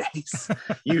these days.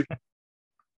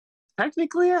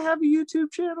 Technically, I have a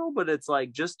YouTube channel, but it's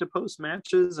like just to post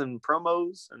matches and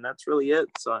promos, and that's really it.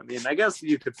 So, I mean, I guess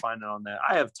you could find it on that.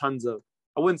 I have tons of,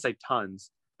 I wouldn't say tons,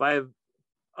 but I have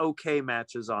okay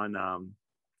matches on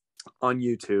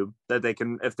YouTube that they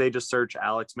can, if they just search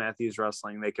Alex Matthews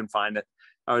Wrestling, they can find it.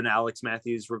 An Alex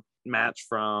Matthews match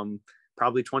from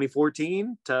probably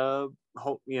 2014 to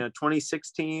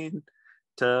 2016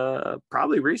 to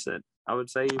probably recent. I would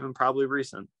say even probably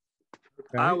recent.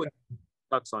 Okay. I would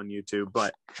sucks on YouTube,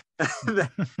 but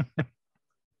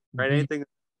right, anything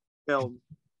film.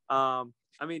 I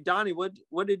mean, Donnie,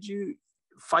 what did you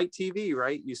Fight TV?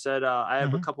 Right, you said I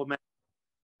have a couple matches.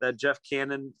 That Jeff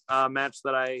Cannon match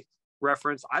that I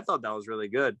referenced, I thought that was really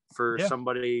good for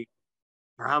somebody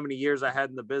for how many years I had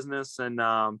in the business, and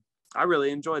I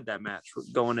really enjoyed that match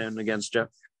going in against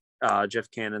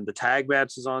Jeff Cannon. The tag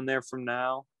match is on there from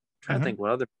now. I'm trying to think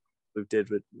what other we did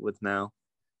with now.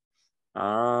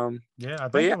 I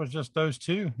think it was just those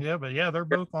two. But they're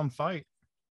both on Fight.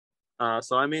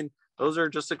 So I mean, those are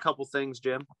just a couple things,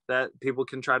 Jim, that people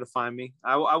can try to find me.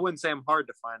 I wouldn't say I'm hard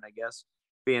to find, I guess,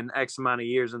 being X amount of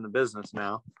years in the business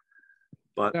now.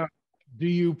 But now, do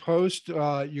you post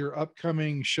your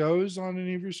upcoming shows on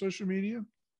any of your social media?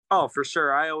 Oh, for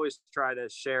sure. I always try to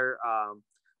share.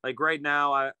 Like right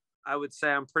now, I would say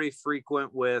I'm pretty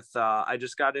frequent with. I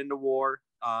just got into War.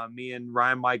 Me and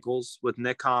Ryan Michaels with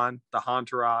Nick Hahn, the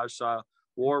Entourage,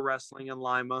 War Wrestling in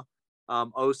Lima,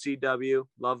 OCW,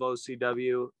 love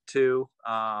OCW too.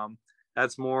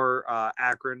 That's more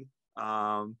Akron.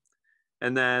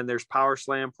 And then there's Power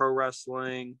Slam Pro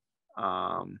Wrestling.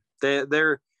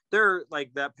 They're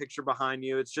like that picture behind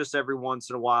you. It's just every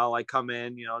once in a while I come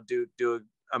in, do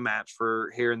a match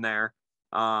for here and there.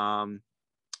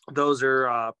 Those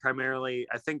are primarily,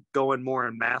 I think, going more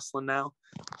in Maslin now.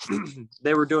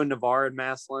 They were doing Navarre and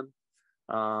Maslin.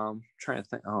 Trying to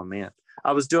think. Oh man,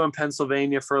 I was doing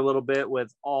Pennsylvania for a little bit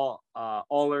with All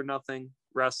or Nothing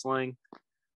Wrestling.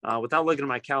 Without looking at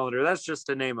my calendar, that's just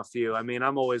to name a few. I mean,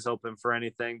 I'm always open for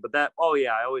anything. But I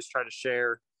always try to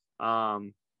share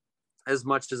as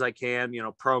much as I can.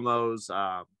 Promos.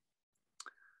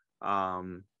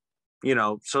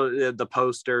 so the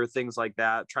poster, things like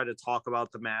that, try to talk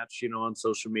about the match, on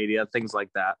social media, things like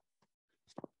that.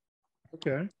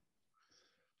 Okay.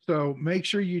 So make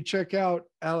sure you check out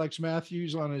Alex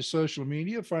Matthews on his social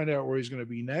media, find out where he's going to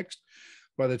be next.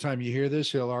 By the time you hear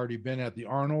this, he'll already been at the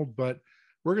Arnold, but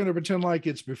we're going to pretend like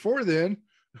it's before then.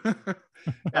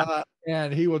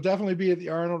 And he will definitely be at the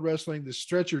Arnold wrestling the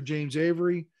Stretcher James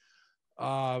Avery.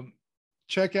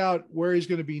 Check out where he's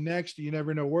going to be next. You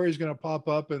never know where he's going to pop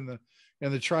up in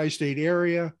the tri-state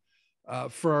area.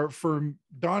 For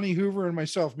Donnie Hoover and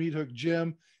myself, Meathook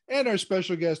Jim, and our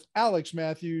special guest, Alex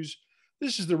Matthews,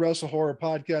 this is the WrestleHorror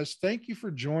Podcast. Thank you for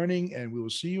joining, and we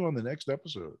will see you on the next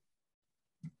episode.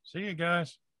 See you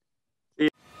guys.